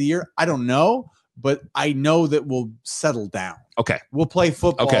at the end of the year? I don't know, but I know that we'll settle down. Okay. We'll play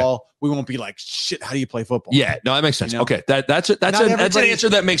football. Okay. We won't be shit, how do you play football? Yeah, no, that makes sense. Okay. That's an answer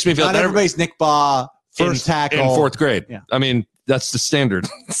that makes me feel not everybody's Nick Baugh first tackle in 4th grade. Yeah. I mean, that's the standard.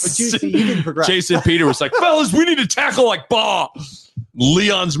 But you didn't progress. Jason Peter was fellas, we need to tackle like Baugh.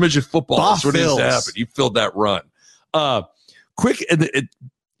 Leon's midget football. That's what needs to happen. You filled that run. Quick,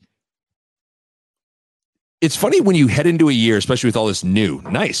 it's funny when you head into a year, especially with all this new.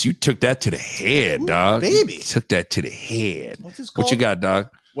 Nice, you took that to the head, dog. Baby, you took that to the head. What you got, dog?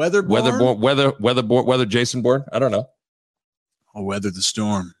 Weather Jason Bourne. I don't know. I'll weather the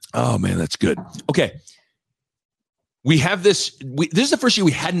storm. Oh man, that's good. Okay, we have this. This is the first year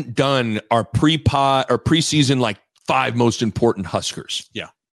we hadn't done our pre-pod or preseason 5 most important Huskers. Yeah.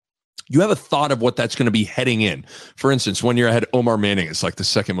 You have a thought of what that's going to be heading in. For instance, 1 year I had Omar Manning. It's the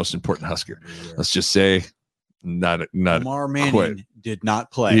 2nd most important Husker. Yeah. Let's just say not Omar Manning quite. Did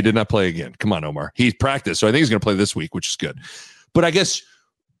not play. He did not play again. Come on, Omar. He practiced. So I think he's going to play this week, which is good. But I guess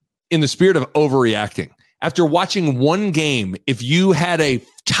in the spirit of overreacting, after watching one game, if you had a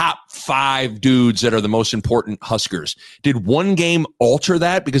top 5 dudes that are the most important Huskers, did one game alter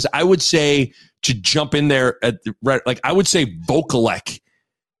that? Because I would say to jump in there I would say Vokalek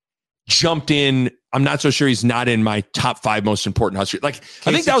jumped in. I'm not so sure he's not in my top 5 most important Huskers. I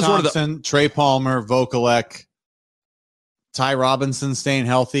think that was Thompson, one of the Trey Palmer, Vokalek, Ty Robinson staying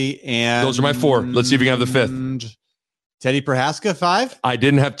healthy, and those are my 4. Let's see if you can have the 5th. Teddy Prohaska 5. I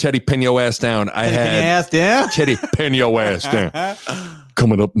didn't have Teddy Pino ass down. I had Teddy Pino ass down.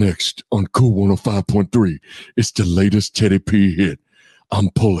 Coming up next on Cool 105.3, it's the latest Teddy P hit. I'm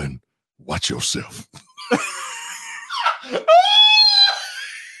pulling. Watch yourself.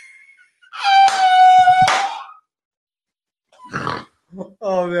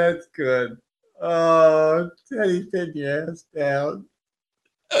 Oh, that's good. Oh, Teddy, pin your ass down.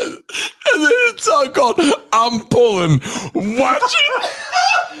 And then it's a song called I'm Pulling. Watch it.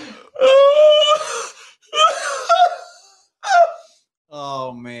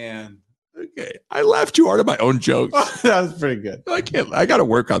 Oh, man. Okay. I laughed too hard at my own jokes. That was pretty good. I got to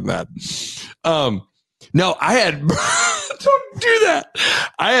work on that. No, I had, don't do that.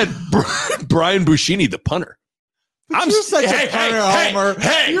 I had Brian Buschini, the punter. You're such a punter homer.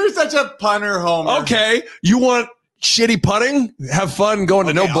 You're such a punter homer. Okay. You want shitty putting? Have fun going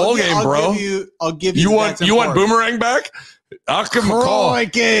to no bowl game, bro. I'll give you. You want Boomerang back? I'll give him a call.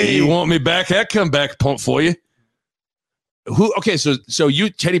 You want me back? Heck, come back, pump for you. Who? Okay, so you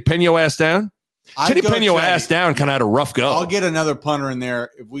Teddy Peno ass down. Teddy Peno ass down kind of had a rough go. I'll get another punter in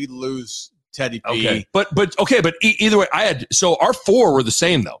there if we lose Teddy P. Okay, but either way, our four were the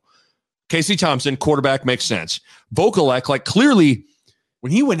same though. Casey Thompson, quarterback, makes sense. Vokalek, like clearly,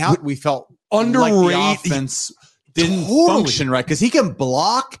 when he went out, we felt underrated. Like the offense didn't function right because he can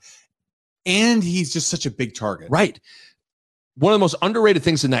block, and he's just such a big target. Right. One of the most underrated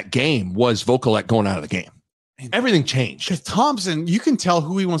things in that game was Vokalek going out of the game. Everything changed. Because Thompson, you can tell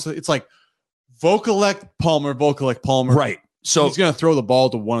who he wants to. It's like Vokalek, Palmer. Right. So he's going to throw the ball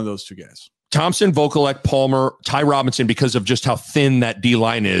to one of those two guys. Thompson, Vokalek, Palmer, Ty Robinson, because of just how thin that D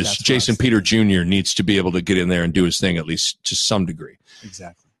line is. That's Jason Peter Jr. needs to be able to get in there and do his thing, at least to some degree.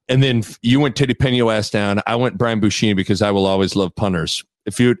 Exactly. And then you went Teddy Peno ass down. I went Brian Buschini because I will always love punters.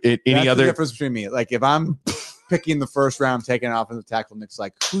 If you any other the difference between me, like if I'm picking the first round, taking an offensive tackle, Nick's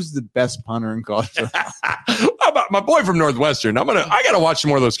like, who's the best punter in college? How about my boy from Northwestern? I gotta watch some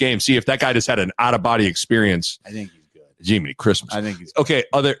more of those games, see if that guy just had an out of body experience. I think he's good. Jiminy Christmas. I think he's good. Okay.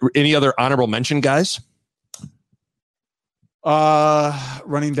 Any other honorable mention guys?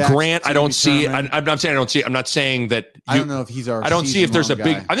 Running back Grant. I don't see. I'm not saying I don't see. I'm not saying that. I don't know if he's our. I don't see if there's a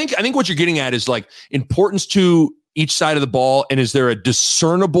big. I think what you're getting at is like importance to each side of the ball, and is there a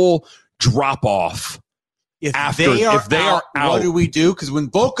discernible drop off? If they are out, what do we do? Because when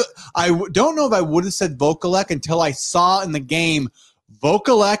don't know if I would have said Vokalek until I saw in the game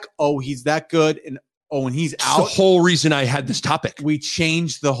Vokalek. Oh, he's that good, and when he's out, the whole reason I had this topic. We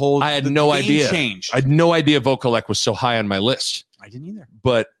changed the whole. I had no idea. Changed. I had no idea Vokalek was so high on my list. I didn't either.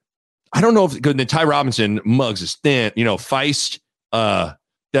 But I don't know if the Ty Robinson, Muggs is thin. Feist.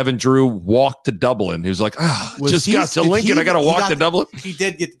 Devin Drew walked to Dublin. He was like, just got to Lincoln. I got to walk to Dublin. He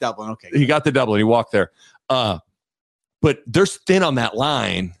did get to Dublin. Okay. He got to Dublin. He walked there. But there's thin on that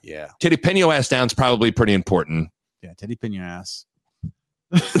line. Yeah. Teddy Peno ass down's probably pretty important. Yeah. Teddy Peno ass.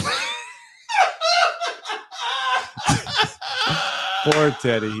 Poor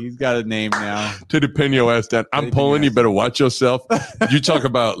Teddy. He's got a name now. Teddy Peno ass down. I'm pulling. You better watch yourself. You talk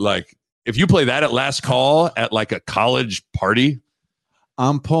about like, if you play that at last call at like a college party,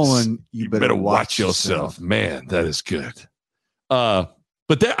 I'm pulling. You better watch yourself. Man, that is good.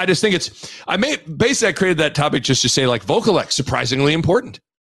 But I just think I created that topic just to say like Vokalek, surprisingly important.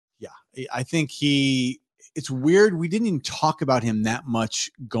 Yeah. I think it's weird. We didn't even talk about him that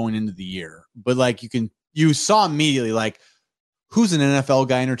much going into the year, but like you saw immediately like who's an NFL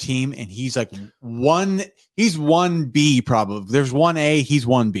guy in our team. And he's like he's 1B probably. There's 1A, he's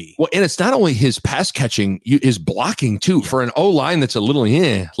 1B. Well, and it's not only his pass catching, his blocking too. Yeah. For an O-line that's a little,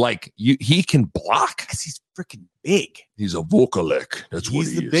 he can block. Because he's freaking big. He's a Vokalek. That's what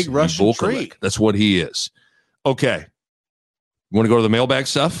he is. He's the big Russian tree. That's what he is. Okay. You want to go to the mailbag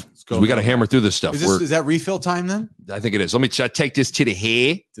stuff? We got to hammer through this stuff. Is that refill time then? I think it is. Let me take this to the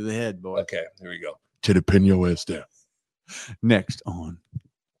head. To the head, boy. Okay, here we go. To the Peno ass down. Next on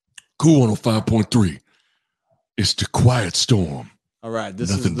Cool 105.3. It's the Quiet Storm. All right. This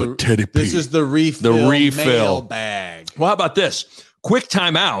is Teddy P. This is the refill. Mailbag. Well, how about this? Quick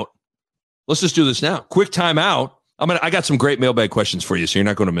timeout. Let's just do this now. Quick timeout. I got some great mailbag questions for you, so you're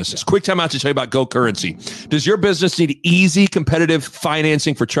not going to miss this. Quick timeout to tell you about Go Currency. Does your business need easy, competitive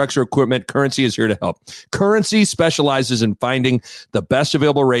financing for trucks or equipment? Currency is here to help. Currency specializes in finding the best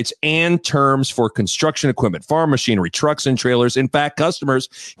available rates and terms for construction equipment, farm machinery, trucks, and trailers. In fact, customers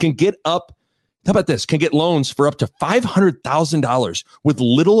can get loans for up to $500,000 with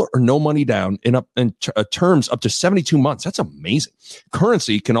little or no money down in terms up to 72 months. That's amazing.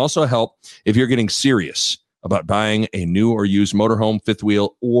 Currency can also help if you're getting serious about buying a new or used motorhome, fifth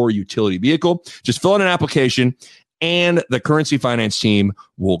wheel, or utility vehicle. Just fill out an application and the Currency Finance team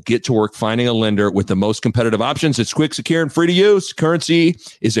will get to work finding a lender with the most competitive options. It's quick, secure, and free to use. Currency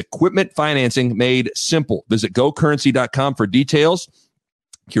is equipment financing made simple. Visit gocurrency.com for details.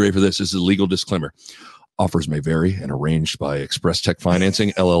 Get ready for this. This is a legal disclaimer. Offers may vary and arranged by Express Tech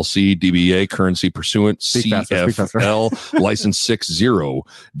Financing, LLC, DBA, currency pursuant, CFL, license 60,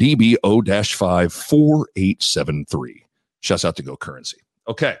 DBO-5 4873. Shouts out to Go Currency.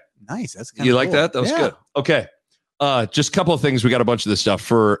 Okay. Nice. That's you like that? That was good. Okay. Just a couple of things. We got a bunch of this stuff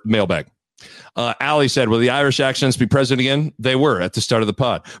for mailbag. Allie said, will the Irish accents be present again? They were at the start of the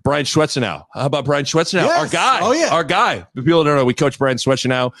pod. Brian Schwetzenow. How about Brian Schwetzenow? Yes. Our guy. Oh, yeah. Our guy. People don't know. We coach Brian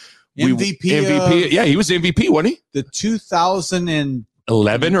Schwetzenow. MVP. Yeah, he was MVP, wasn't he? The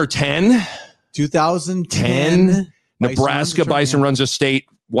 2011 or 10? 2010. Nebraska Bison runs a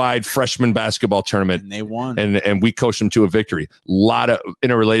statewide freshman basketball tournament. And they won. And we coached them to a victory.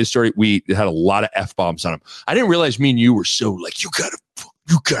 In a related story, we had a lot of F-bombs on them. I didn't realize me and you were so like, you gotta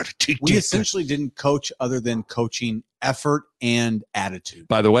take We essentially didn't coach other than coaching effort and attitude.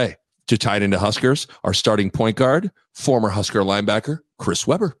 By the way, to tie it into Huskers, our starting point guard, former Husker linebacker, Chris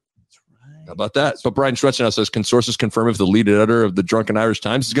Webber. How about that? But Brian Schwetzenow says, can sources confirm if the lead editor of the Drunken Irish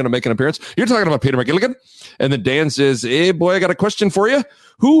Times is going to make an appearance? You're talking about Peter McGilligan? And then Dan says, hey, boy, I got a question for you.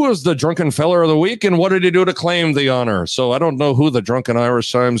 Who was the Drunken Feller of the Week, and what did he do to claim the honor? So I don't know who the Drunken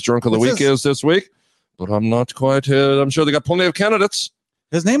Irish Times Drunk of the Week is this week, but I'm not quite I'm sure they got plenty of candidates.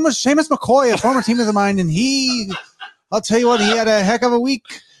 His name was Seamus McCoy, a former teammate of mine, and I'll tell you what, he had a heck of a week.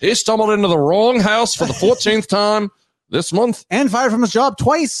 He stumbled into the wrong house for the 14th time this month. And fired from his job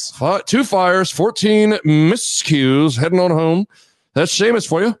twice. 2 fires, 14 miscues, heading on home. That's Seamus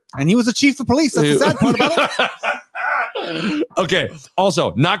for you. And he was the chief of police. That's the sad part about it. Okay.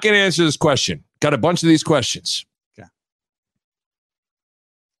 Also, not going to answer this question. Got a bunch of these questions. Okay.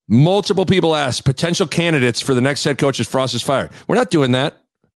 Multiple people asked potential candidates for the next head coach if Frost is fired. We're not doing that.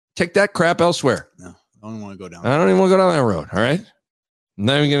 Take that crap elsewhere. No, I don't want to go down. I don't even want to go down that road. All right. I'm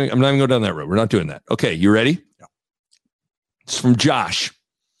not even going to go down that road. We're not doing that. Okay. You ready? Yeah. It's from Josh.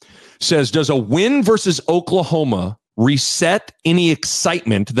 Says, does a win versus Oklahoma reset any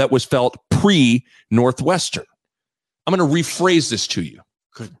excitement that was felt pre-Northwestern? I'm going to rephrase this to you.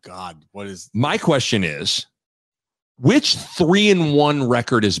 Good God. What is my question is, which 3-1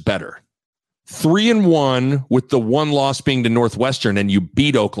 record is better? 3-1 with the one loss being to Northwestern and you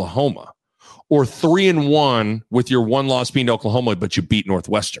beat Oklahoma, or 3-1 with your one loss being to Oklahoma, but you beat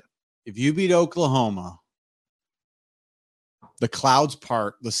Northwestern? If you beat Oklahoma, the clouds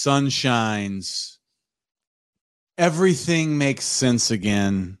part, the sun shines, everything makes sense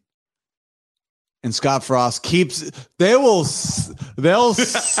again. And Scott Frost they'll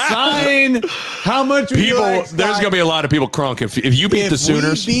sign how much people. There's going to be a lot of people crunk if you beat the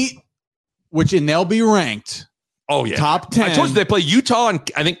Sooners, and they'll be ranked. Oh yeah, top 10. I told you they play Utah and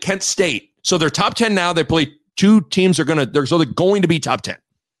I think Kent State, so they're top 10 now. They play 2 teams they're going to be top 10.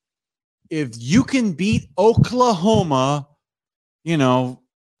 If you can beat Oklahoma,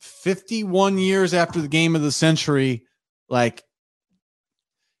 51 years after the game of the century, like.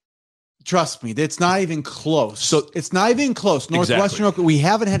 Trust me, it's not even close. So it's not even close. Northwestern, exactly. We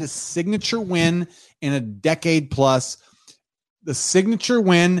haven't had a signature win in a decade plus. The signature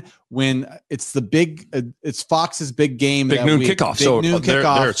win when it's it's Fox's big game. Big noon kickoff.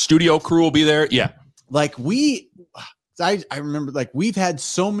 Their studio crew will be there. Yeah. Like I remember we've had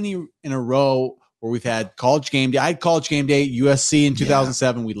so many in a row where we've had college game day. I had college game day at USC in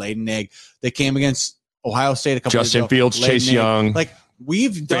 2007. We laid an egg. They came against Ohio State a couple Justin years ago. Fields, Chase Young.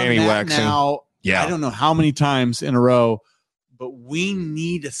 We've done Fanny that waxing. now. Yeah. I don't know how many times in a row, but we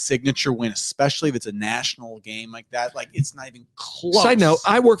need a signature win, especially if it's a national game like that. It's not even close. Side note,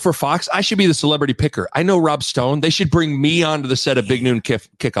 I work for Fox. I should be the celebrity picker. I know Rob Stone. They should bring me onto the set of Big Noon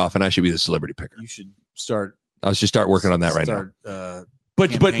Kickoff, and I should be the celebrity picker. You should start. I should start working on that right now.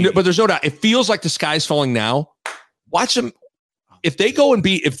 But there's no doubt. It feels like the sky's falling now. Watch them. If they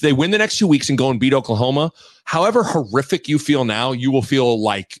win the next 2 weeks and go and beat Oklahoma, however horrific you feel now, you will feel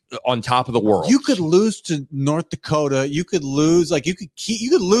like on top of the world. You could lose to North Dakota. You could lose, you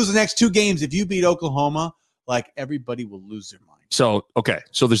could lose the next 2 games if you beat Oklahoma. Everybody will lose their mind. So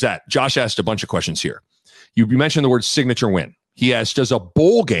there's that. Josh asked a bunch of questions here. You mentioned the word signature win. He asked, does a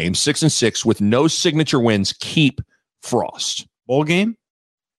bowl game 6-6 with no signature wins keep Frost? Bowl game?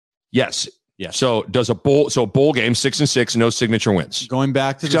 Yes. Yeah. So does a bowl game 6-6, no signature wins? Going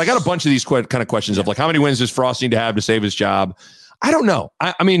back to I got a bunch of these kind of questions of how many wins does Frost need to have to save his job? I don't know.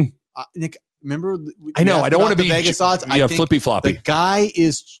 I mean, Nick, remember? I know. I don't want to the be Vegas odds. Yeah, flippy floppy. The guy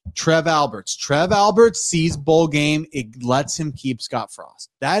is Trev Alberts. Trev Alberts sees bowl game. It lets him keep Scott Frost.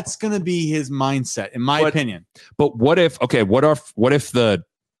 That's going to be his mindset, in my opinion. But what if the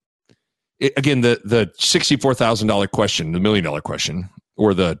 $64,000 question, the $1 million question,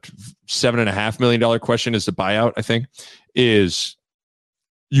 or the $7.5 million question is the buyout, I think, is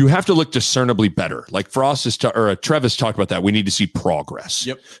you have to look discernibly better. Like Frost Trev has talked about that. We need to see progress.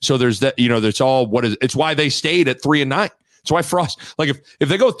 Yep. So there's that, it's why they stayed at 3-9. It's why Frost, like if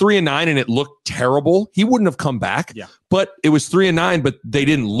they go 3-9 and it looked terrible, he wouldn't have come back. Yeah. But it was 3-9, but they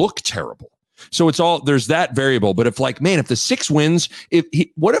didn't look terrible. So there's that variable. But if the 6 wins,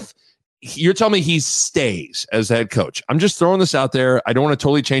 what if you're telling me he stays as the head coach? I'm just throwing this out there. I don't want to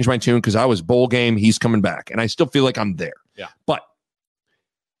totally change my tune because I was bowl game. He's coming back. And I still feel like I'm there. Yeah. But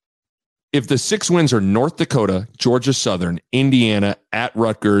if the 6 wins are North Dakota, Georgia Southern, Indiana, at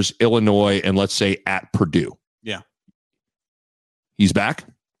Rutgers, Illinois, and let's say at Purdue. Yeah. He's back?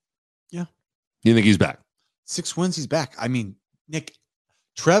 Yeah. You think he's back? 6 wins, he's back. I mean, Nick,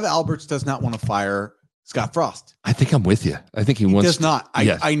 Trev Alberts does not want to fire Scott Frost. I think I'm with you. I think he wants does not.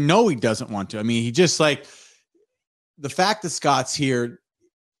 Yes. I know he doesn't want to. I mean, he just like the fact that Scott's here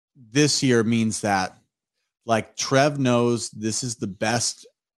this year means that like Trev knows this is the best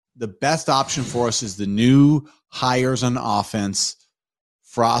option for us is the new hires on offense,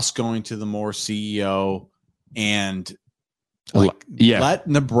 Frost going to the more CEO, and let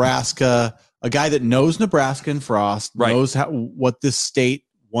Nebraska, a guy that knows Nebraska and Frost, knows what this state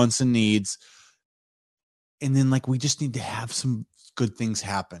wants and needs. And then we just need to have some good things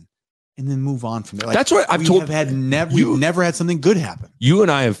happen and then move on from there. That's what I've told. We've never had something good happen. You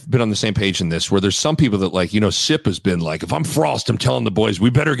and I have been on the same page in this, where there's some people that Sip has been like, if I'm Frost, I'm telling the boys, we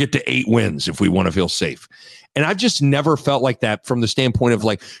better get to 8 wins if we want to feel safe. And I've just never felt like that from the standpoint of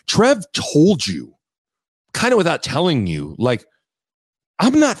Trev told you kind of without telling you,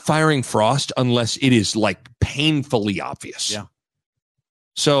 I'm not firing Frost unless it is painfully obvious. Yeah.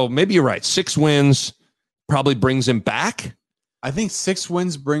 So maybe you're right. 6 wins probably brings him back. I think 6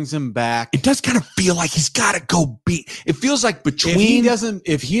 wins brings him back. It does kind of feel like he's got to go beat. It feels like between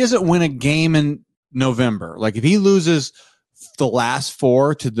if he doesn't win a game in November, if he loses the last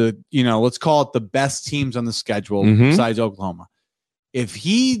 4 to the, let's call it the best teams on the schedule besides Oklahoma. If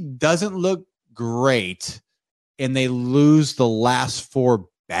he doesn't look great and they lose the last 4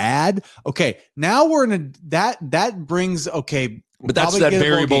 bad, okay, now we're in that brings but that's that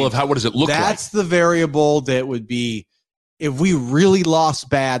variable of what does it look like? That's the variable that would be if we really lost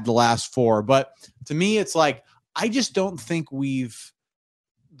bad the last 4. But to me, it's I just don't think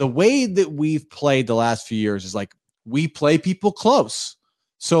the way that we've played the last few years is we play people close.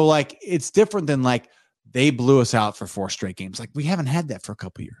 So it's different than they blew us out for 4 straight games. We haven't had that for a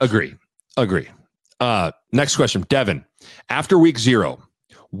couple years. Agree. Next question, Devin. After week 0,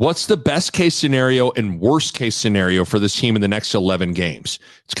 what's the best case scenario and worst case scenario for this team in the next 11 games?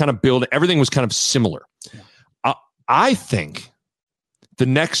 It's kind of everything was kind of similar. Yeah. I think the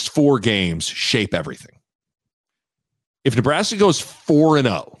next 4 games shape everything. If Nebraska goes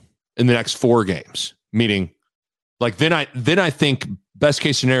 4-0 in the next 4 games, meaning then I think best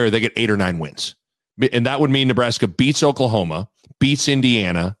case scenario, they get 8 or 9 wins. And that would mean Nebraska beats Oklahoma, beats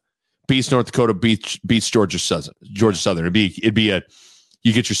Indiana, beats North Dakota, beats Georgia Southern. It'd be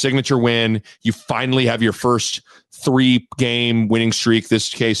you get your signature win. You finally have your first 3-game winning streak.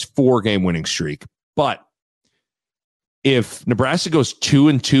 This case, 4-game winning streak. But if Nebraska goes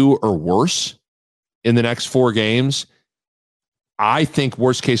 2-2 or worse in the next 4 games, I think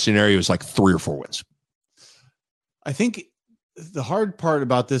worst case scenario is 3 or 4 wins. I think the hard part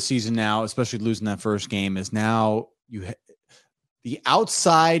about this season now, especially losing that first game, is now the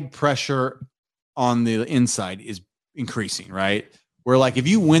outside pressure on the inside is increasing, right? Where if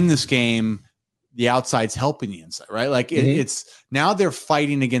you win this game, the outside's helping the inside, right? It's now they're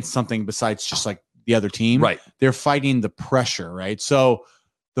fighting against something besides just the other team. Right. They're fighting the pressure, right? So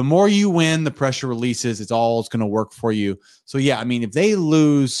the more you win, the pressure releases. It's going to work for you. So yeah, I mean, if they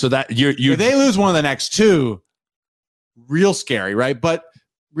lose, if they lose one of the next 2, real scary, right? But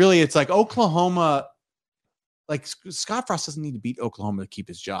really, it's Oklahoma. Scott Frost doesn't need to beat Oklahoma to keep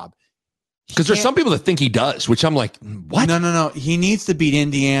his job. Because there's some people that think he does, which I'm like, what? No. He needs to beat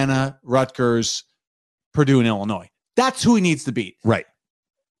Indiana, Rutgers, Purdue, and Illinois. That's who he needs to beat. Right.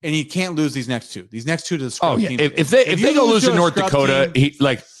 And he can't lose these next 2. These next 2 to the scrub team. If they go lose to North Dakota,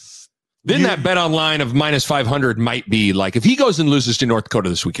 then that bet online of -500 might be if he goes and loses to North Dakota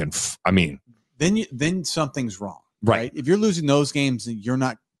this weekend. I mean, then something's wrong. Right? If you're losing those games, you're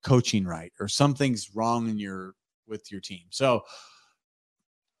not coaching right, or something's wrong with your team. So,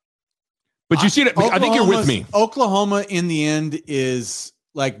 But you see it. I think you're with me. Oklahoma in the end is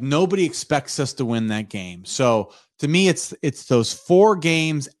like nobody expects us to win that game. So to me, it's those 4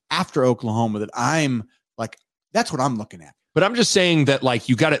 games after Oklahoma that I'm like, that's what I'm looking at. But I'm just saying that like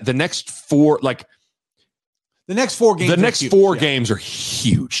you got it. The next 4 games. The next 4 games are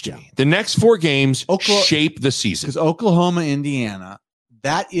huge to me. The next 4 games shape the season. Because Oklahoma, Indiana,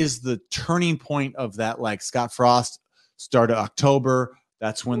 that is the turning point of that. Like Scott Frost started October.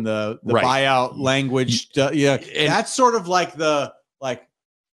 That's when the buyout language. That's sort of like the like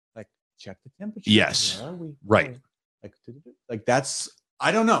check the temperature. Yes, where are we? Right. Like that's,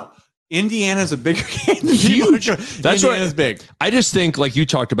 I don't know. Indiana's a bigger game than huge. That's Indiana's big. I just think, like you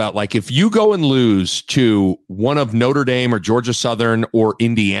talked about, like if you go and lose to one of Notre Dame or Georgia Southern or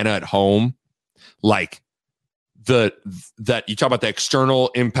Indiana at home, like that you talk about the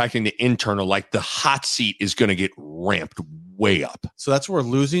external impacting the internal, like the hot seat is going to get ramped way up. So that's where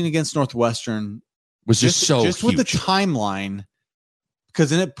losing against Northwestern was just huge. With the timeline, because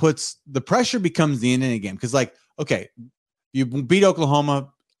then it puts the pressure becomes the end of the game. Because like, okay, you beat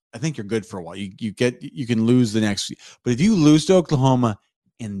Oklahoma, I think you're good for a while. You can lose the next, but if you lose to Oklahoma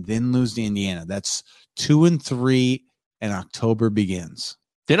and then lose to Indiana, that's 2-3, and October begins.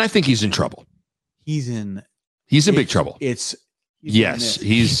 Then I think he's in trouble. He's in big trouble. He's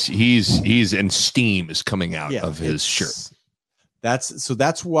and steam is coming out of his shirt.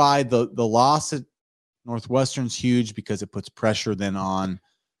 That's why the loss at Northwestern's huge, because it puts pressure then on,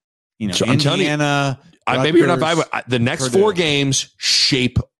 so Indiana. Maybe you're not vibing. The next Purdue. 4 games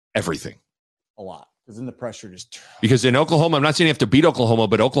shape everything a lot, because then the pressure just, because in Oklahoma, I'm not saying you have to beat Oklahoma,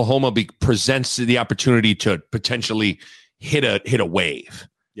 but Oklahoma presents the opportunity to potentially hit a wave.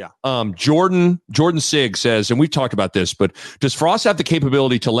 Yeah. Jordan Sig says, and we've talked about this, but does Frost have the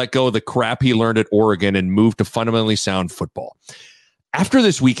capability to let go of the crap he learned at Oregon and move to fundamentally sound football? After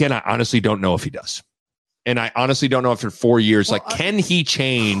this weekend, I honestly don't know if he does. And I honestly don't know after 4 years, can he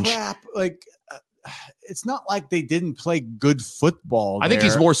change? Crap, it's not like they didn't play good football. I think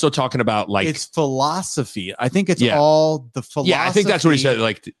he's more so talking about it's philosophy. I think it's all the philosophy. Yeah, I think that's what he said.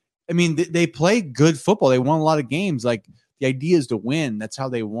 I mean, they played good football. They won a lot of games. Like, the idea is to win. That's how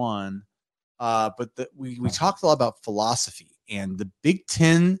they won. But we talked a lot about philosophy, and the Big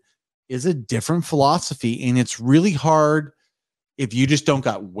Ten is a different philosophy, and it's really hard if you just don't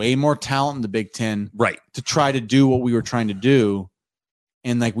got way more talent in the Big Ten, right, to try to do what we were trying to do.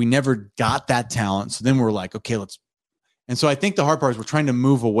 And like, we never got that talent. So then we're like, okay, and so I think the hard part is we're trying to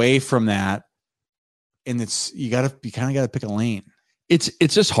move away from that. And you kind of got to pick a lane. It's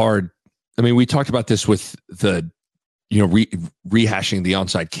just hard. I mean, we talked about this with the, rehashing the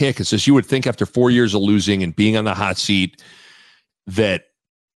onside kick. It's just, you would think after 4 years of losing and being on the hot seat that,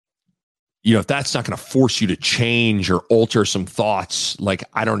 if that's not going to force you to change or alter some thoughts, like,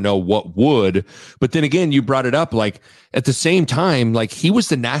 I don't know what would. But then again, you brought it up, like, at the same time, like, he was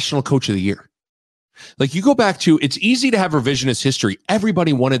the national coach of the year. Like, you go back to, it's easy to have revisionist history.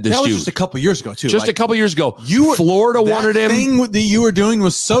 Everybody wanted this dude. That was just a couple years ago, too. A couple years ago. Florida wanted him. The thing that you were doing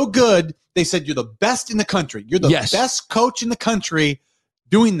was so good. They said, you're the best in the country. You're the best coach in the country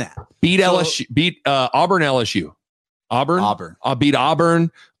doing that. Beat LSU, beat Auburn, LSU. Auburn. Beat Auburn.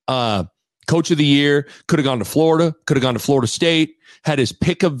 Coach of the year. Could have gone to Florida. Could have gone to Florida State. Had his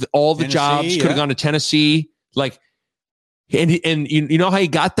pick of all the jobs. Could have gone to Tennessee. Like, and you know how he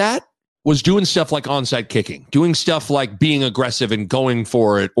got that? Was doing stuff like onside kicking, doing stuff like being aggressive and going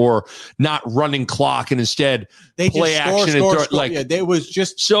for it, or not running clock and instead play action. It was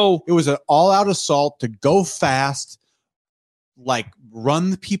just it was an all-out assault to go fast, like run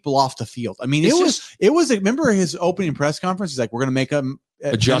the people off the field. I mean, it was. Remember his opening press conference? He's like, "We're going to make them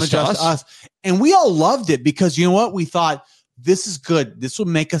adjust to us," and we all loved it because you know what? We thought, this is good. This will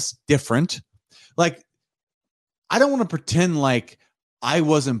make us different. Like, I don't want to pretend like I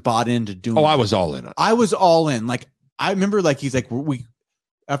wasn't bought into doing. I was all in. I was all in. Like, I remember, like, he's like,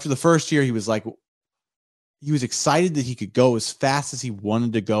 after the first year, he was like, he was excited that he could go as fast as he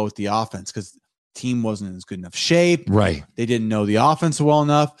wanted to go with the offense because the team wasn't in as good enough shape. Right. They didn't know the offense well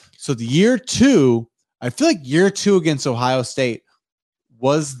enough. So the year 2, I feel like year 2 against Ohio State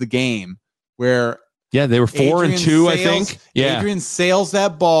was the game where they were 4-2, I think. Yeah. Adrian sails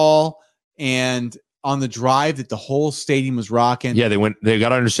that ball, and on the drive that the whole stadium was rocking. Yeah, they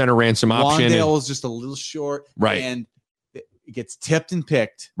got under center, ran some option. Wandale was just a little short. Right. And it gets tipped and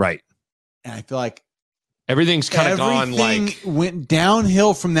picked. Right. And I feel like everything's kind of gone, like, went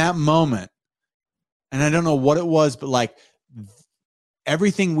downhill from that moment. And I don't know what it was, but like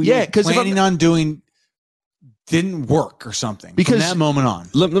everything we were planning on doing didn't work or something. Because from that moment on.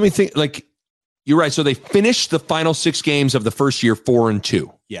 Let me think, like, you're right. So they finished the final 6 games of the first year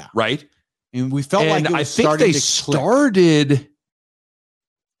 4-2. Yeah. Right. And we felt like it was I think starting they to started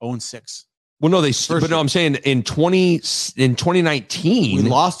 0-6. Well, no, I'm saying in 2019 we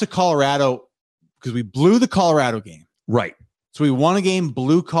lost to Colorado because we blew the Colorado game. Right. So we won a game,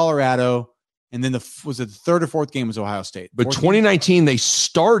 blew Colorado, and then the third or fourth game was Ohio State. But 2019 they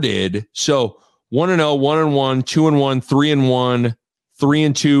started 1-0, 1-1, 2-1, 3-1,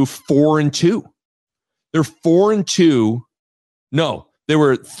 3-2, 4-2. They're 4-2. No, they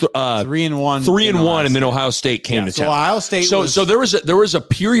were 3-1, 3-1, and then Ohio State came to town. Ohio State. So there was a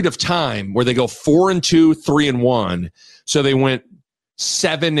period of time where they go 4-2, 3-1. So they went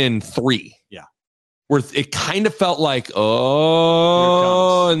 7-3. Yeah, where it kind of felt like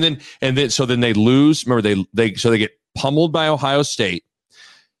and then they lose. Remember they get pummeled by Ohio State.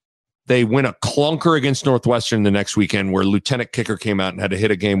 They win a clunker against Northwestern the next weekend where Lieutenant Kicker came out and had to hit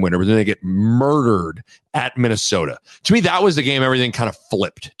a game winner, but then they get murdered at Minnesota. To me, that was the game everything kind of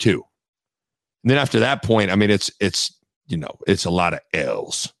flipped to. And then after that point, I mean, it's a lot of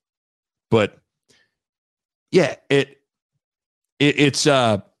L's. But yeah, it's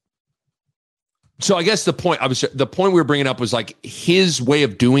so I guess the point we were bringing up was like his way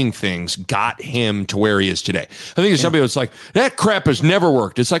of doing things got him to where he is today. I think there's somebody that's like, that crap has never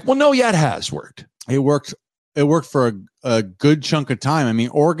worked. It's like, well, no, yeah, it has worked. It worked for a good chunk of time. I mean,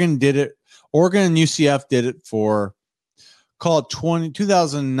 Oregon did it. Oregon and UCF did it for, call it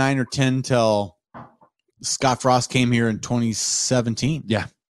 2009 or 10 till Scott Frost came here in 2017. Yeah.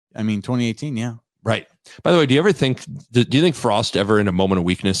 I mean, 2018. Yeah. Right. By the way, do you think Frost ever in a moment of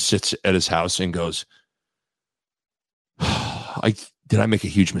weakness sits at his house and goes, did I make a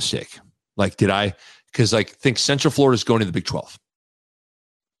huge mistake? Like, think Central Florida is going to the Big 12.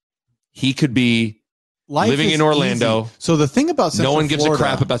 He could be living in Orlando. Easy. So the thing about Central no one gives Florida, a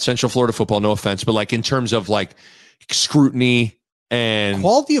crap about Central Florida football, no offense, but like in terms of like scrutiny and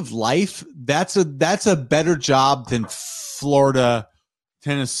quality of life, that's a better job than Florida,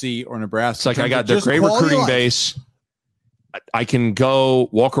 Tennessee, or Nebraska. It's like I got the great recruiting base. I can go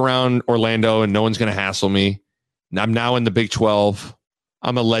walk around Orlando and no one's going to hassle me. I'm now in the Big 12.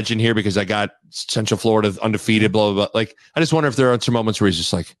 I'm a legend here because I got Central Florida undefeated, blah, blah, blah. Like, I just wonder if there are some moments where he's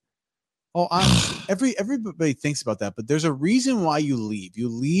just like, everybody thinks about that, but there's a reason why you leave. You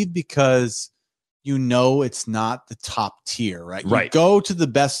leave because you know it's not the top tier, right? Right. You go to the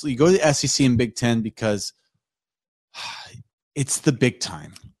best. You go to the SEC and Big Ten because it's the big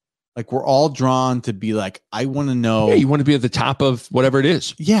time. Like, we're all drawn to be like, I want to know. Yeah, you want to be at the top of whatever it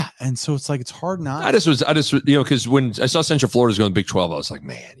is. Yeah, and so it's like it's hard not. I just because when I saw Central Florida's going to Big 12, I was like,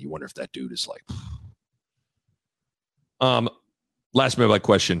 man, you wonder if that dude is like. Last mailbag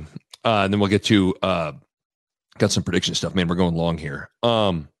question, and then we'll get to got some prediction stuff. Man, we're going long here.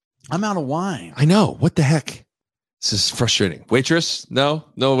 I'm out of wine. I know. What the heck? This is frustrating. Waitress? No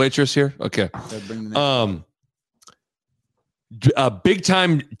waitress here. Okay. Big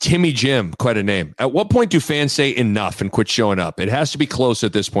time Timmy Jim, quite a name. At what point do fans say enough and quit showing up? It has to be close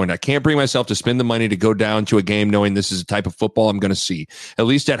at this point. I can't bring myself to spend the money to go down to a game knowing this is the type of football I'm going to see. At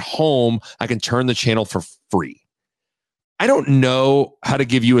least at home, I can turn the channel for free. I don't know how to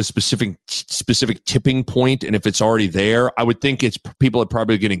give you a specific tipping point, and if it's already there, I would think it's people are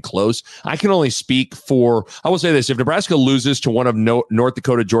probably getting close. I can only speak for. I will say this: if Nebraska loses to one of North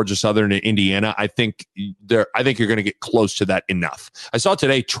Dakota, Georgia Southern, and Indiana, I think you're going to get close to that enough. I saw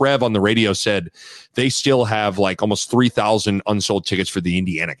today Trev on the radio said they still have like almost 3,000 unsold tickets for the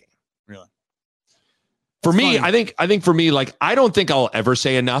Indiana game. Really? For me, I think for me, like I don't think I'll ever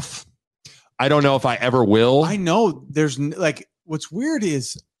say enough. I don't know if I ever will. I know there's like, what's weird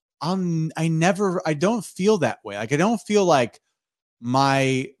is I don't feel that way. Like, I don't feel like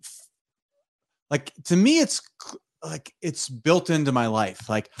to me, it's like, it's built into my life.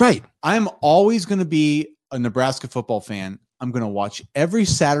 Like, right. I'm always going to be a Nebraska football fan. I'm going to watch every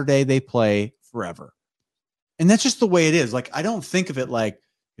Saturday they play forever. And that's just the way it is. Like, I don't think of it like,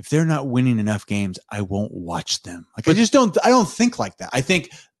 if they're not winning enough games, I won't watch them. Like, I don't think like that. I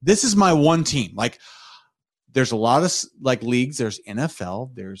think this is my one team. Like, there's a lot of like leagues. There's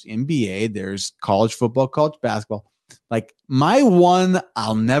NFL, there's NBA, there's college football, college basketball. Like, my one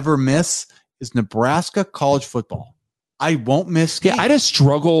I'll never miss is Nebraska college football. I won't miss games. Yeah, I just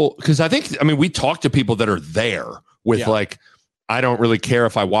struggle because we talk to people that are there with like, I don't really care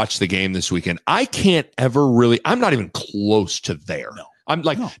if I watch the game this weekend. I can't ever really, I'm not even close to there. No. I'm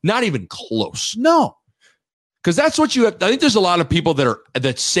like, not even close. No. Because that's what you have. I think there's a lot of people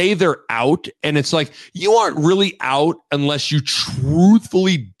that say they're out, and it's like you aren't really out unless you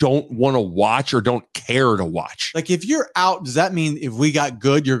truthfully don't want to watch or don't care to watch. Like if you're out, does that mean if we got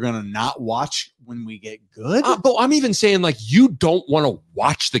good, you're gonna not watch when we get good? But I'm even saying like you don't want to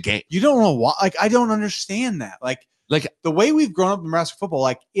watch the game. You don't want to watch. Like I don't understand that. Like the way we've grown up in Nebraska football,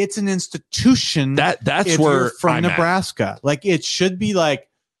 like it's an institution. That's if where you're from I'm Nebraska. at. Like it should be like,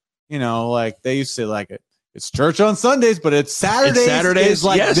 like they used to say like it's church on Sundays, but it's Saturdays. It's Saturdays, is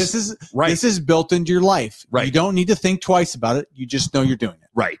like yes. this is right. This is built into your life. Right. You don't need to think twice about it. You just know you're doing it.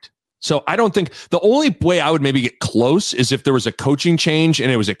 Right. So I don't think the only way I would maybe get close is if there was a coaching change and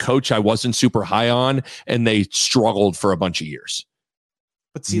it was a coach I wasn't super high on and they struggled for a bunch of years.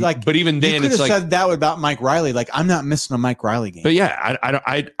 But see, like, but even then, you could it's have like said that about Mike Riley. Like, I'm not missing a Mike Riley game. But yeah,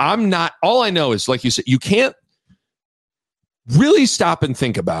 I'm not. All I know is, like you said, you can't really stop and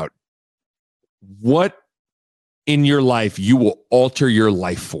think about what in your life you will alter your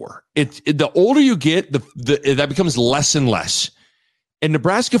life for. The older you get, that becomes less and less. And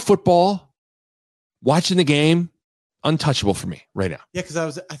Nebraska football, watching the game, untouchable for me right now. Yeah, because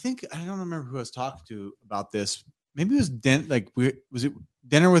I don't remember who I was talking to about this. Maybe it was was it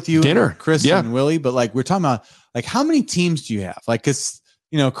dinner with you, Chris and Willie? But like we're talking about like how many teams do you have? Like because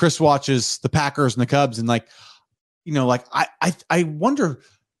Chris watches the Packers and the Cubs, and like like I wonder,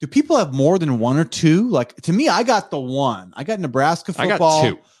 do people have more than one or two? Like to me, I got the one. I got Nebraska football. I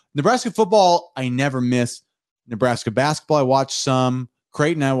got two. Nebraska football, I never miss. Nebraska basketball, I watch some.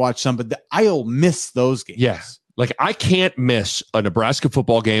 Creighton, I watch some, but I'll miss those games. Yeah. Like I can't miss a Nebraska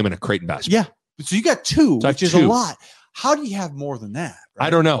football game and a Creighton basketball. Yeah. So you got two, which is a lot. How do you have more than that? Right? I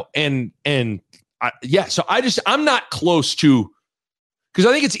don't know. So I'm not close to, because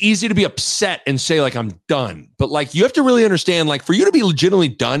I think it's easy to be upset and say like, I'm done. But like, you have to really understand, like for you to be legitimately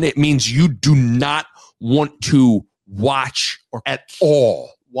done, it means you do not want to watch or at all.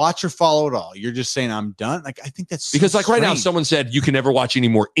 Watch or follow at all. You're just saying I'm done. Like I think that's because like strange. right now, someone said you can never watch any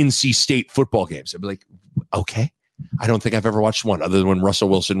more NC State football games. I'd be like, okay, I don't think I've ever watched one other than when Russell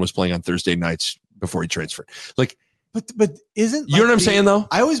Wilson was playing on Thursday nights before he transferred. Like, but isn't you know what I'm saying though?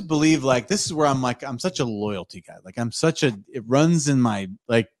 I always believe like this is where I'm such a loyalty guy. Like it runs in my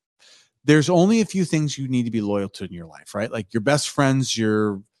like. There's only a few things you need to be loyal to in your life, right? Like your best friends,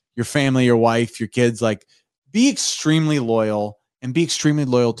 your family, your wife, your kids. Like, be extremely loyal. And be extremely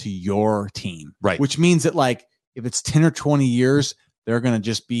loyal to your team. Right. Which means that, like, if it's 10 or 20 years, they're going to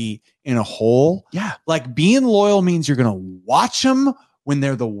just be in a hole. Yeah. Like, being loyal means you're going to watch them when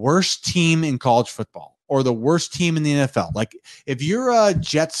they're the worst team in college football or the worst team in the NFL. Like, if you're a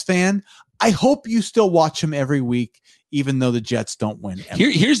Jets fan, I hope you still watch them every week, even though the Jets don't win.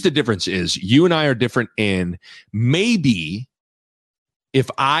 Here's the difference is you and I are different in maybe if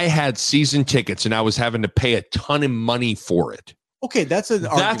I had season tickets and I was having to pay a ton of money for it. Okay, that's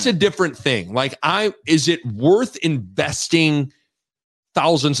a different thing. Like, is it worth investing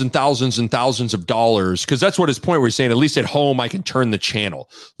thousands and thousands and thousands of dollars? Because that's what his point where he's saying, at least at home, I can turn the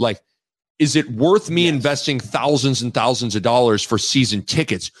channel. Like, is it worth me investing thousands and thousands of dollars for season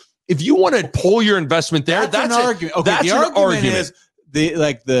tickets? If you want to pull your investment there, that's an argument. Okay, that's the an argument is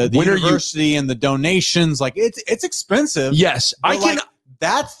the university and the donations. Like, it's expensive. Yes, I can.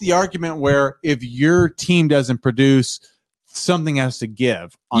 That's the argument where if your team doesn't produce, something has to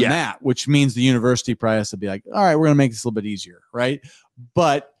give on that, which means the university probably has to be like, all right, we're going to make this a little bit easier. Right.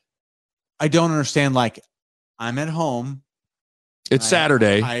 But I don't understand. Like, I'm at home. It's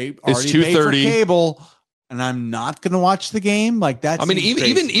Saturday. It's 2:30 cable and I'm not going to watch the game. Like that. I mean,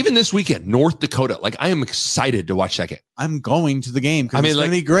 even this weekend, North Dakota, like I am excited to watch that game. I'm going to the game because it's going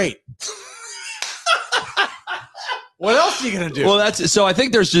to be great. What else are you going to do? Well, so I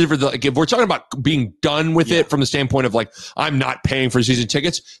think there's different, like if we're talking about being done with it from the standpoint of like, I'm not paying for season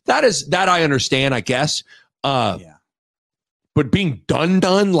tickets, that I understand, I guess. But being done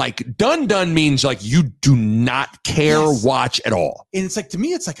means like you do not care, watch at all. And it's like, to me,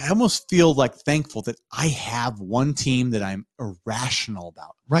 it's like, I almost feel like thankful that I have one team that I'm irrational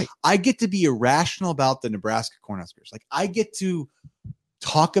about. Right. I get to be irrational about the Nebraska Cornhuskers. Like I get to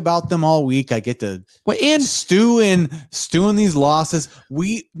talk about them all week. I get to stew in these losses.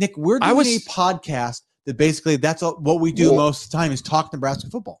 We're doing a podcast that basically that's what we do most of the time is talk Nebraska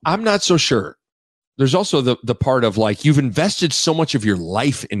football. I'm not so sure. There's also the part of like you've invested so much of your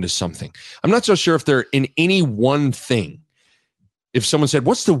life into something. I'm not so sure if they're in any one thing. If someone said,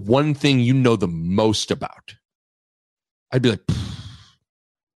 "What's the one thing you know the most about?" I'd be like,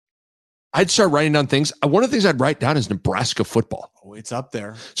 I'd start writing down things. One of the things I'd write down is Nebraska football. Oh, it's up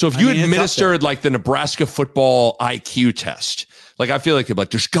there. So if you administered like the Nebraska football IQ test, like I feel like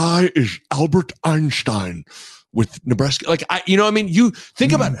this guy is Albert Einstein. with Nebraska. Like, you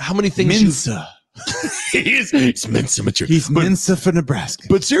think about how many things Mensa. he's Mensa mature. He's Mensa for Nebraska.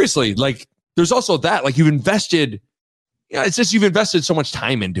 But seriously, like, there's also that, like, you've invested so much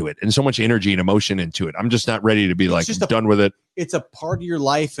time into it and so much energy and emotion into it. I'm just not ready to be done with it. It's a part of your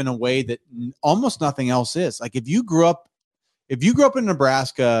life in a way that almost nothing else is. Like, if you grew up in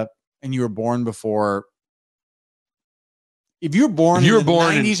Nebraska and you were born before, in the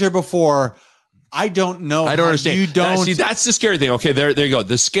 90s or before, I don't know. I don't understand. You don't see. That's the scary thing. Okay, there you go.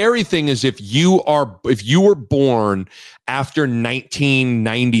 The scary thing is if you were born after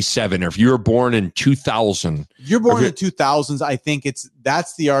 1997, or if you were born in 2000, you're born in the 2000s. I think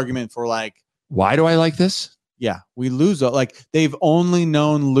that's the argument for, like, why do I like this? Yeah, we lose. Like, they've only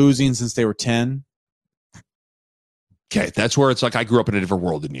known losing since they were 10. Okay, that's where it's like I grew up in a different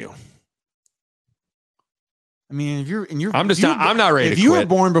world than you. I mean, I'm not ready to quit. If you were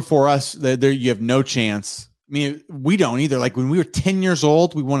born before us, you have no chance. I mean, we don't either. Like, when we were 10 years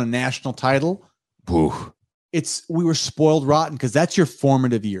old, we won a national title. Ooh. We were spoiled rotten because that's your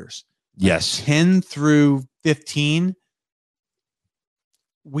formative years. Yes. 10 through 15,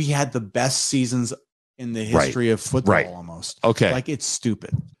 we had the best seasons in the history of football almost. Okay. Like, it's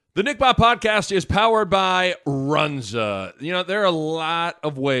stupid. The Nick Bob Podcast is powered by Runza. There are a lot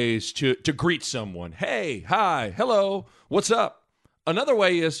of ways to greet someone. Hey, hi, hello, what's up? Another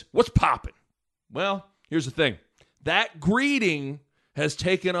way is, what's poppin'? Well, here's the thing. That greeting has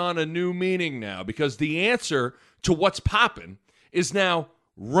taken on a new meaning now, because the answer to what's poppin' is now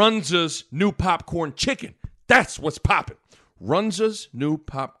Runza's new popcorn chicken. That's what's poppin'. Runza's new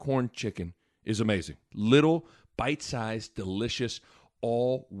popcorn chicken is amazing. Little, bite-sized, delicious,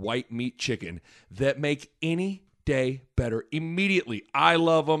 all white meat chicken that make any day better immediately. I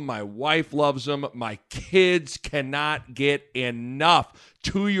love them. My wife loves them. My kids cannot get enough.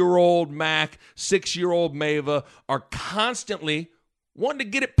 2-year-old Mac, 6-year-old Mava are constantly wanting to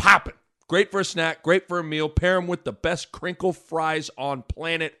get it popping. Great for a snack, great for a meal. Pair them with the best crinkle fries on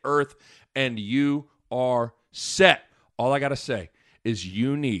planet Earth, and you are set. All I got to say is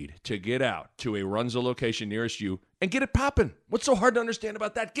you need to get out to a Runza location nearest you and get it poppin'. What's so hard to understand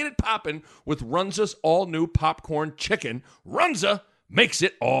about that? Get it poppin' with Runza's all-new popcorn chicken. Runza makes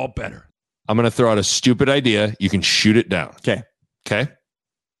it all better. I'm going to throw out a stupid idea. You can shoot it down. Okay?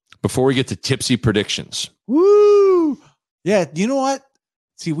 Before we get to tipsy predictions. Woo! Yeah, you know what?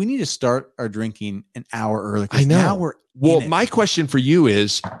 See, we need to start our drinking an hour early. I know. Now we're my question for you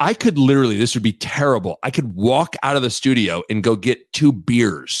is, I could literally, this would be terrible. I could walk out of the studio and go get 2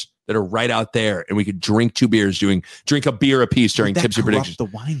 beers that are right out there, and we could drink 2 beers, drink a beer apiece during tipsy predictions. The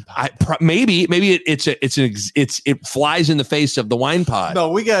wine pod. Maybe it flies in the face of the wine pod.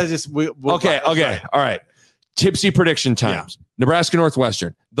 No, we gotta just. Okay, all right. Tipsy prediction times. Yeah. Nebraska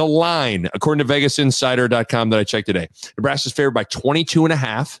Northwestern. The line, according to VegasInsider.com that I checked today, Nebraska's favored by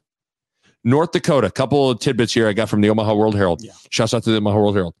 22.5. North Dakota, a couple of tidbits here I got from the Omaha World Herald. Yeah. Shouts out to the Omaha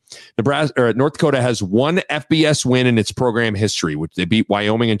World Herald. North Dakota has 1 FBS win in its program history, which they beat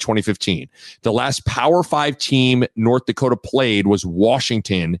Wyoming in 2015. The last Power 5 team North Dakota played was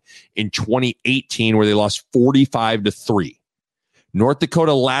Washington in 2018, where they lost 45-3. North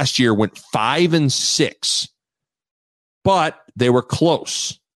Dakota last year went 5-6, but they were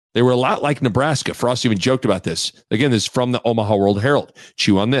close. They were a lot like Nebraska. Frost even joked about this. Again, this is from the Omaha World Herald.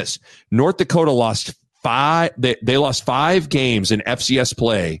 Chew on this. North Dakota lost 5. They lost 5 games in FCS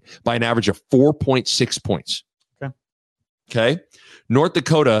play by an average of 4.6 points. Okay. North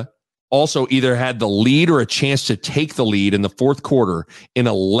Dakota also either had the lead or a chance to take the lead in the fourth quarter in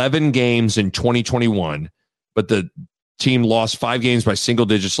 11 games in 2021, but the team lost 5 games by single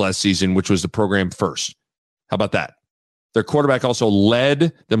digits last season, which was the program first. How about that? Their quarterback also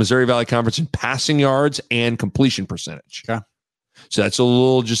led the Missouri Valley Conference in passing yards and completion percentage. Okay. So that's a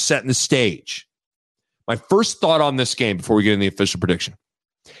little just setting the stage. My first thought on this game before we get in the official prediction.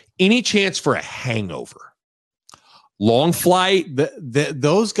 Any chance for a hangover? Long flight?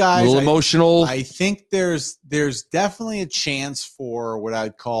 Those guys. A little emotional? I think there's definitely a chance for what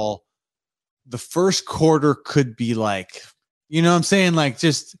I'd call the first quarter could be like, you know what I'm saying? Like,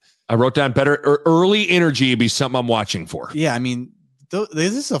 just... I wrote down better or early energy would be something I'm watching for. Yeah, I mean,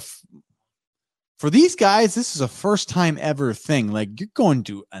 this is for these guys, this is a first time ever thing. Like, you're going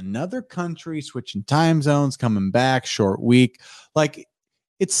to another country, switching time zones, coming back, short week. Like,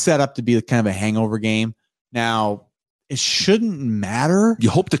 it's set up to be kind of a hangover game. Now, it shouldn't matter. You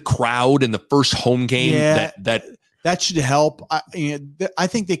hope the crowd in the first home game that should help. I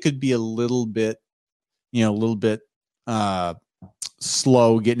think they could be a little bit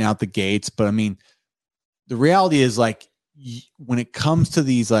slow getting out the gates, but I mean, the reality is, like, when it comes to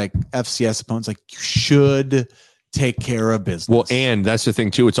these like FCS opponents, like you should take care of business. Well, and that's the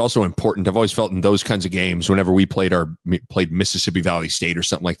thing too. It's also important. I've always felt in those kinds of games, whenever we played Mississippi Valley State or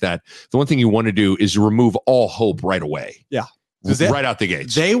something like that, the one thing you want to do is remove all hope right away. Yeah. Right out the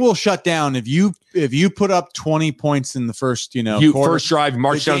gates. They will shut down if you put up 20 points in the first, quarter, first drive,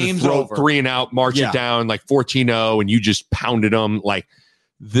 march down the throat, 3 and out, march it down like 14-0, and you just pounded them. Like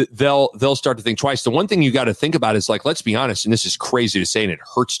they'll start to think twice. The one thing you got to think about is, like, let's be honest, and this is crazy to say and it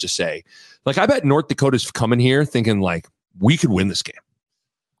hurts to say, like, I bet North Dakota's coming here thinking like we could win this game,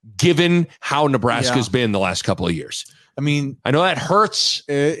 given how Nebraska's been the last couple of years. I mean, I know that hurts.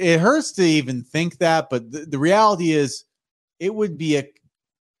 It hurts to even think that, but the reality is,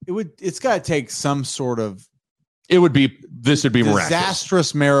 it's got to take some sort of. This would be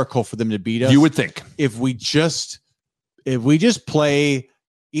disastrous miracle for them to beat us. You would think if we just play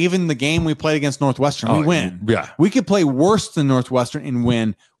even the game we played against Northwestern, we win. Yeah, we could play worse than Northwestern and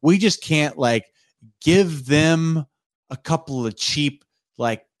win. We just can't like give them a couple of cheap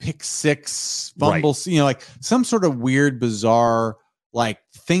like pick six fumbles, like some sort of weird, bizarre like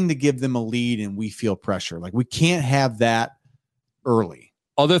thing to give them a lead, and we feel pressure. Like we can't have that early.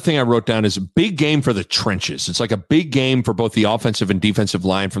 Other thing I wrote down is a big game for the trenches. It's like a big game for both the offensive and defensive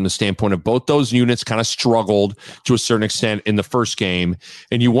line from the standpoint of both those units kind of struggled to a certain extent in the first game.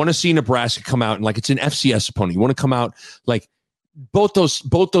 And you want to see Nebraska come out and like it's an FCS opponent. You want to come out like both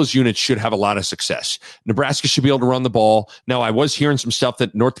those units should have a lot of success. Nebraska should be able to run the ball. Now, I was hearing some stuff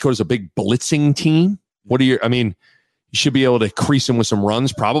that North Dakota's a big blitzing team. You should be able to crease them with some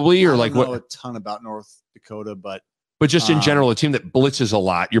runs probably, or like what? I don't know a ton about North Dakota, but just in general, a team that blitzes a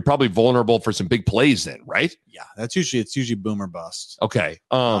lot, you're probably vulnerable for some big plays then, right? Yeah, it's usually boom or bust. Okay.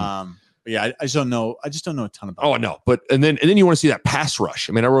 But yeah, I just don't know. I just don't know a ton about. Oh, no. But and then you want to see that pass rush.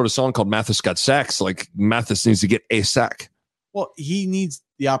 I mean, I wrote a song called Mathis Got Sacks. Like Mathis needs to get a sack. Well, he needs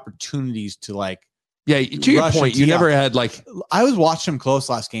the opportunities to like. Yeah, to your point, you never had like. I was watching him close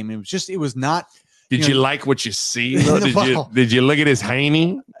last game. It was not. Did you like what you see? Did you look at his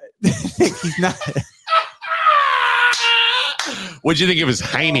hiney? He's not. What'd you think of his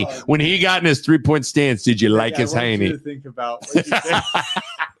hiney when he got in his 3-point stance? Did you like his hiney? Think about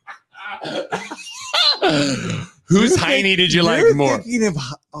whose hiney did you like more? Thinking of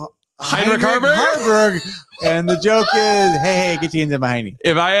Heinrich Harburg, and the joke is, hey, get you into my hiney.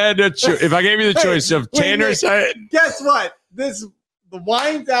 If I gave you the choice of Tanner's, guess what? The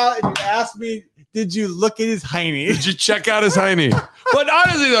wine's out, and you asked me, did you look at his hiney? Did you check out his hiney? But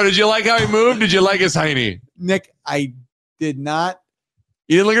honestly, though, did you like how he moved? Did you like his hiney? Nick, I did not.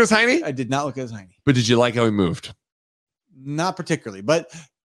 You didn't look at his hiney? I did not look at his hiney. But did you like how he moved? Not particularly, but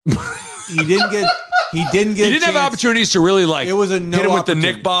he didn't have opportunities to really like. It was a no. Hit him with the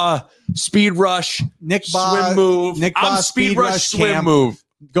Nick Baugh speed rush, swim move. Nick Baugh speed rush swim camp. Move.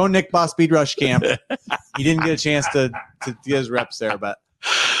 Go Nick Baugh speed rush camp. He didn't get a chance to get his reps there, but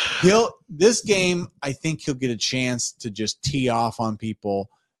this game, I think he'll get a chance to just tee off on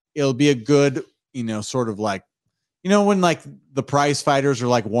people. It'll be a good, sort of like. When like the prize fighters are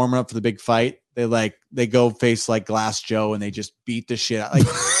like warming up for the big fight, they go face like Glass Joe and they just beat the shit out. Like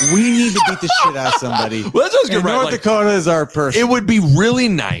we need to beat the shit out of somebody. Well, that's good. Right? North Dakota is our person. It would be really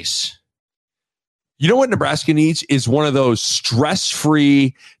nice. You know what Nebraska needs is one of those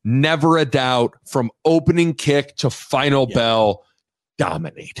stress-free, never a doubt from opening kick to final bell,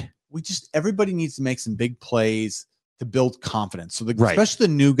 dominate. Everybody needs to make some big plays to build confidence. So especially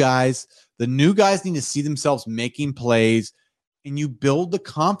the new guys. The new guys need to see themselves making plays, and you build the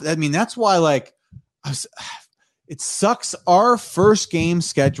confidence. I mean, that's why, it sucks. Our first game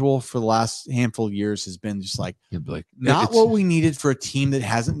schedule for the last handful of years has been just not what we needed for a team that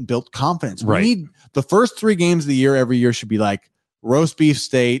hasn't built confidence. Right. We need the first 3 games of the year every year should be like Roast Beef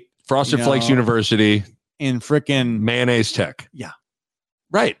State, Frosted Flakes University, and frickin' Mayonnaise Tech. Yeah.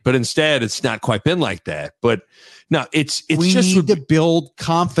 Right. But instead, it's not quite been like that. But no, we need to build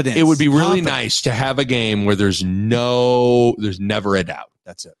confidence. It would be really nice to have a game where there's never a doubt.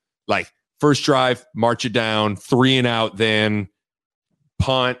 That's it. Like first drive, march it down, 3 and out, then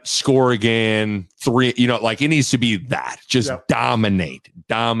punt, score again, 3. It needs to be that. Just dominate.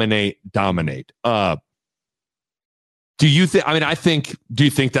 Do you think? Do you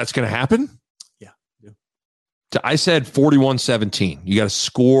think that's going to happen? I said 41-17. You got to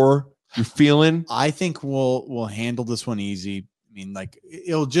score. You're feeling. I think we'll handle this one easy. I mean,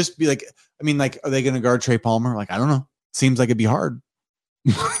 it'll just be are they going to guard Trey Palmer? I don't know. Seems like it'd be hard.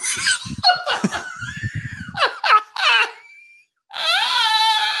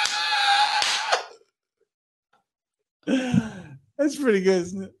 That's pretty good,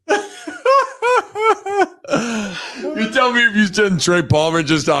 isn't it? You tell me if you send Trey Palmer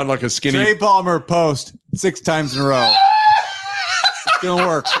just on like a skinny. Trey Palmer post 6 times in a row. It's gonna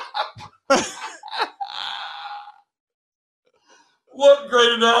work. What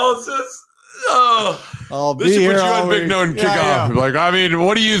great analysis! Oh, this should put you on Big Note and kick off. Like, I mean,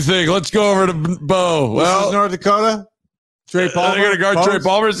 what do you think? Let's go over to Bo. This is North Dakota. Trey Palmer. They're going to guard Trey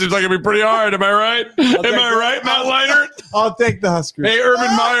Palmer. Seems like it'd be pretty hard. Am I right? Am I right, Matt Leinart? I'll take the Huskers. Hey,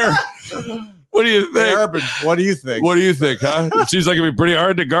 Urban Meyer. What do you think? Hey, Urban, what do you think? What do you think, huh? It seems like it'd be pretty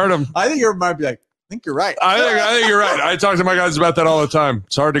hard to guard him. I think Urban might be like, I think you're right. I think you're right. I talk to my guys about that all the time.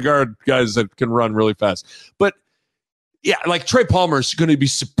 It's hard to guard guys that can run really fast. But, yeah, like Trey Palmer is going to be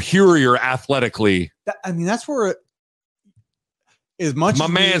superior athletically. I mean, that's where as much my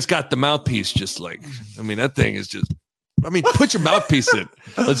man's got the mouthpiece just like, I mean, that thing is just, I mean, put your mouthpiece in.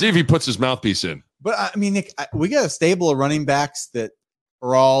 Let's see if he puts his mouthpiece in. But, I mean, Nick, we got a stable of running backs that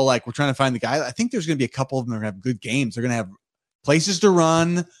are all like, we're trying to find the guy. I think there's going to be a couple of them that are going to have good games. They're going to have places to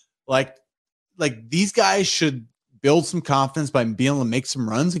run. Like these guys should build some confidence by being able to make some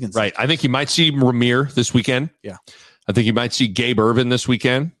runs against Right. I think you might see Ramir this weekend. Yeah. I think you might see Gabe Irvin this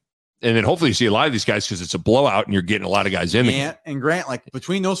weekend. And then hopefully you see a lot of these guys because it's a blowout and you're getting a lot of guys in there. And Grant, like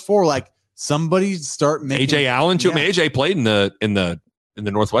between those four, like somebody start making AJ Allen too. Yeah. I mean, AJ played in the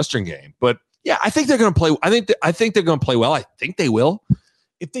Northwestern game. But yeah, I think they're going to play. I think they're going to play well. I think they will.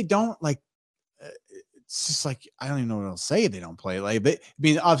 If they don't, like, it's just like I don't even know what else to say if they don't play. Like, I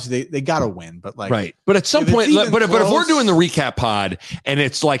mean, obviously they got to win, but like, right. But at some point, but if we're doing the recap pod and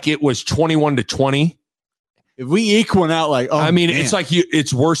it's like it was 21-20. If we eke one out, like, oh, I mean, man. it's like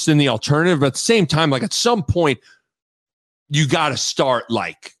it's worse than the alternative, but at the same time, like at some point, you got to start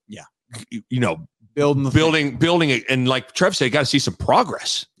like, yeah, you know, building it, and like Trev said, you got to see some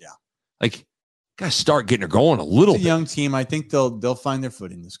progress. Yeah, like got to start getting it going a little. It's a young team. I think they'll find their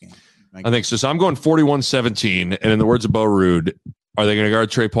foot in this game. I think so. So I'm going 41-17, and in the words of Bo Rude, are they going to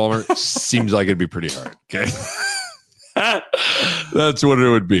guard Trey Palmer? Seems like it'd be pretty hard. Okay. That's what it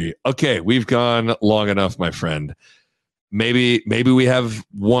would be. Okay, we've gone long enough, my friend. Maybe we have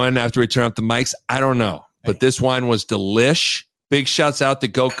one after we turn off the mics. I don't know. But this wine was delish. Big shouts out to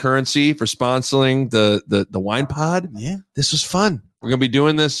Go Currency for sponsoring the wine pod. Yeah. This was fun. We're going to be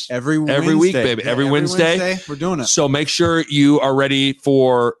doing this every Wednesday. week, baby. Yeah, every Wednesday. We're doing it. So make sure you are ready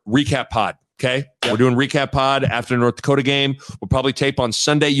for recap pod. Okay, We're doing recap pod after the North Dakota game. We'll probably tape on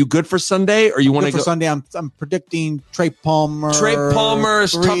Sunday. You good for Sunday, or you want to go for Sunday? I'm predicting Trey Palmer. Trey Palmer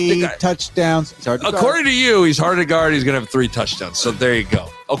is 3 touchdowns. According to you, he's hard to guard. He's going to have 3 touchdowns. So there you go.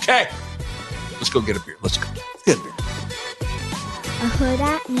 Okay, let's go get a beer. Let's go. Let's get a beer. A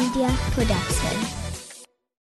Huda Media Production.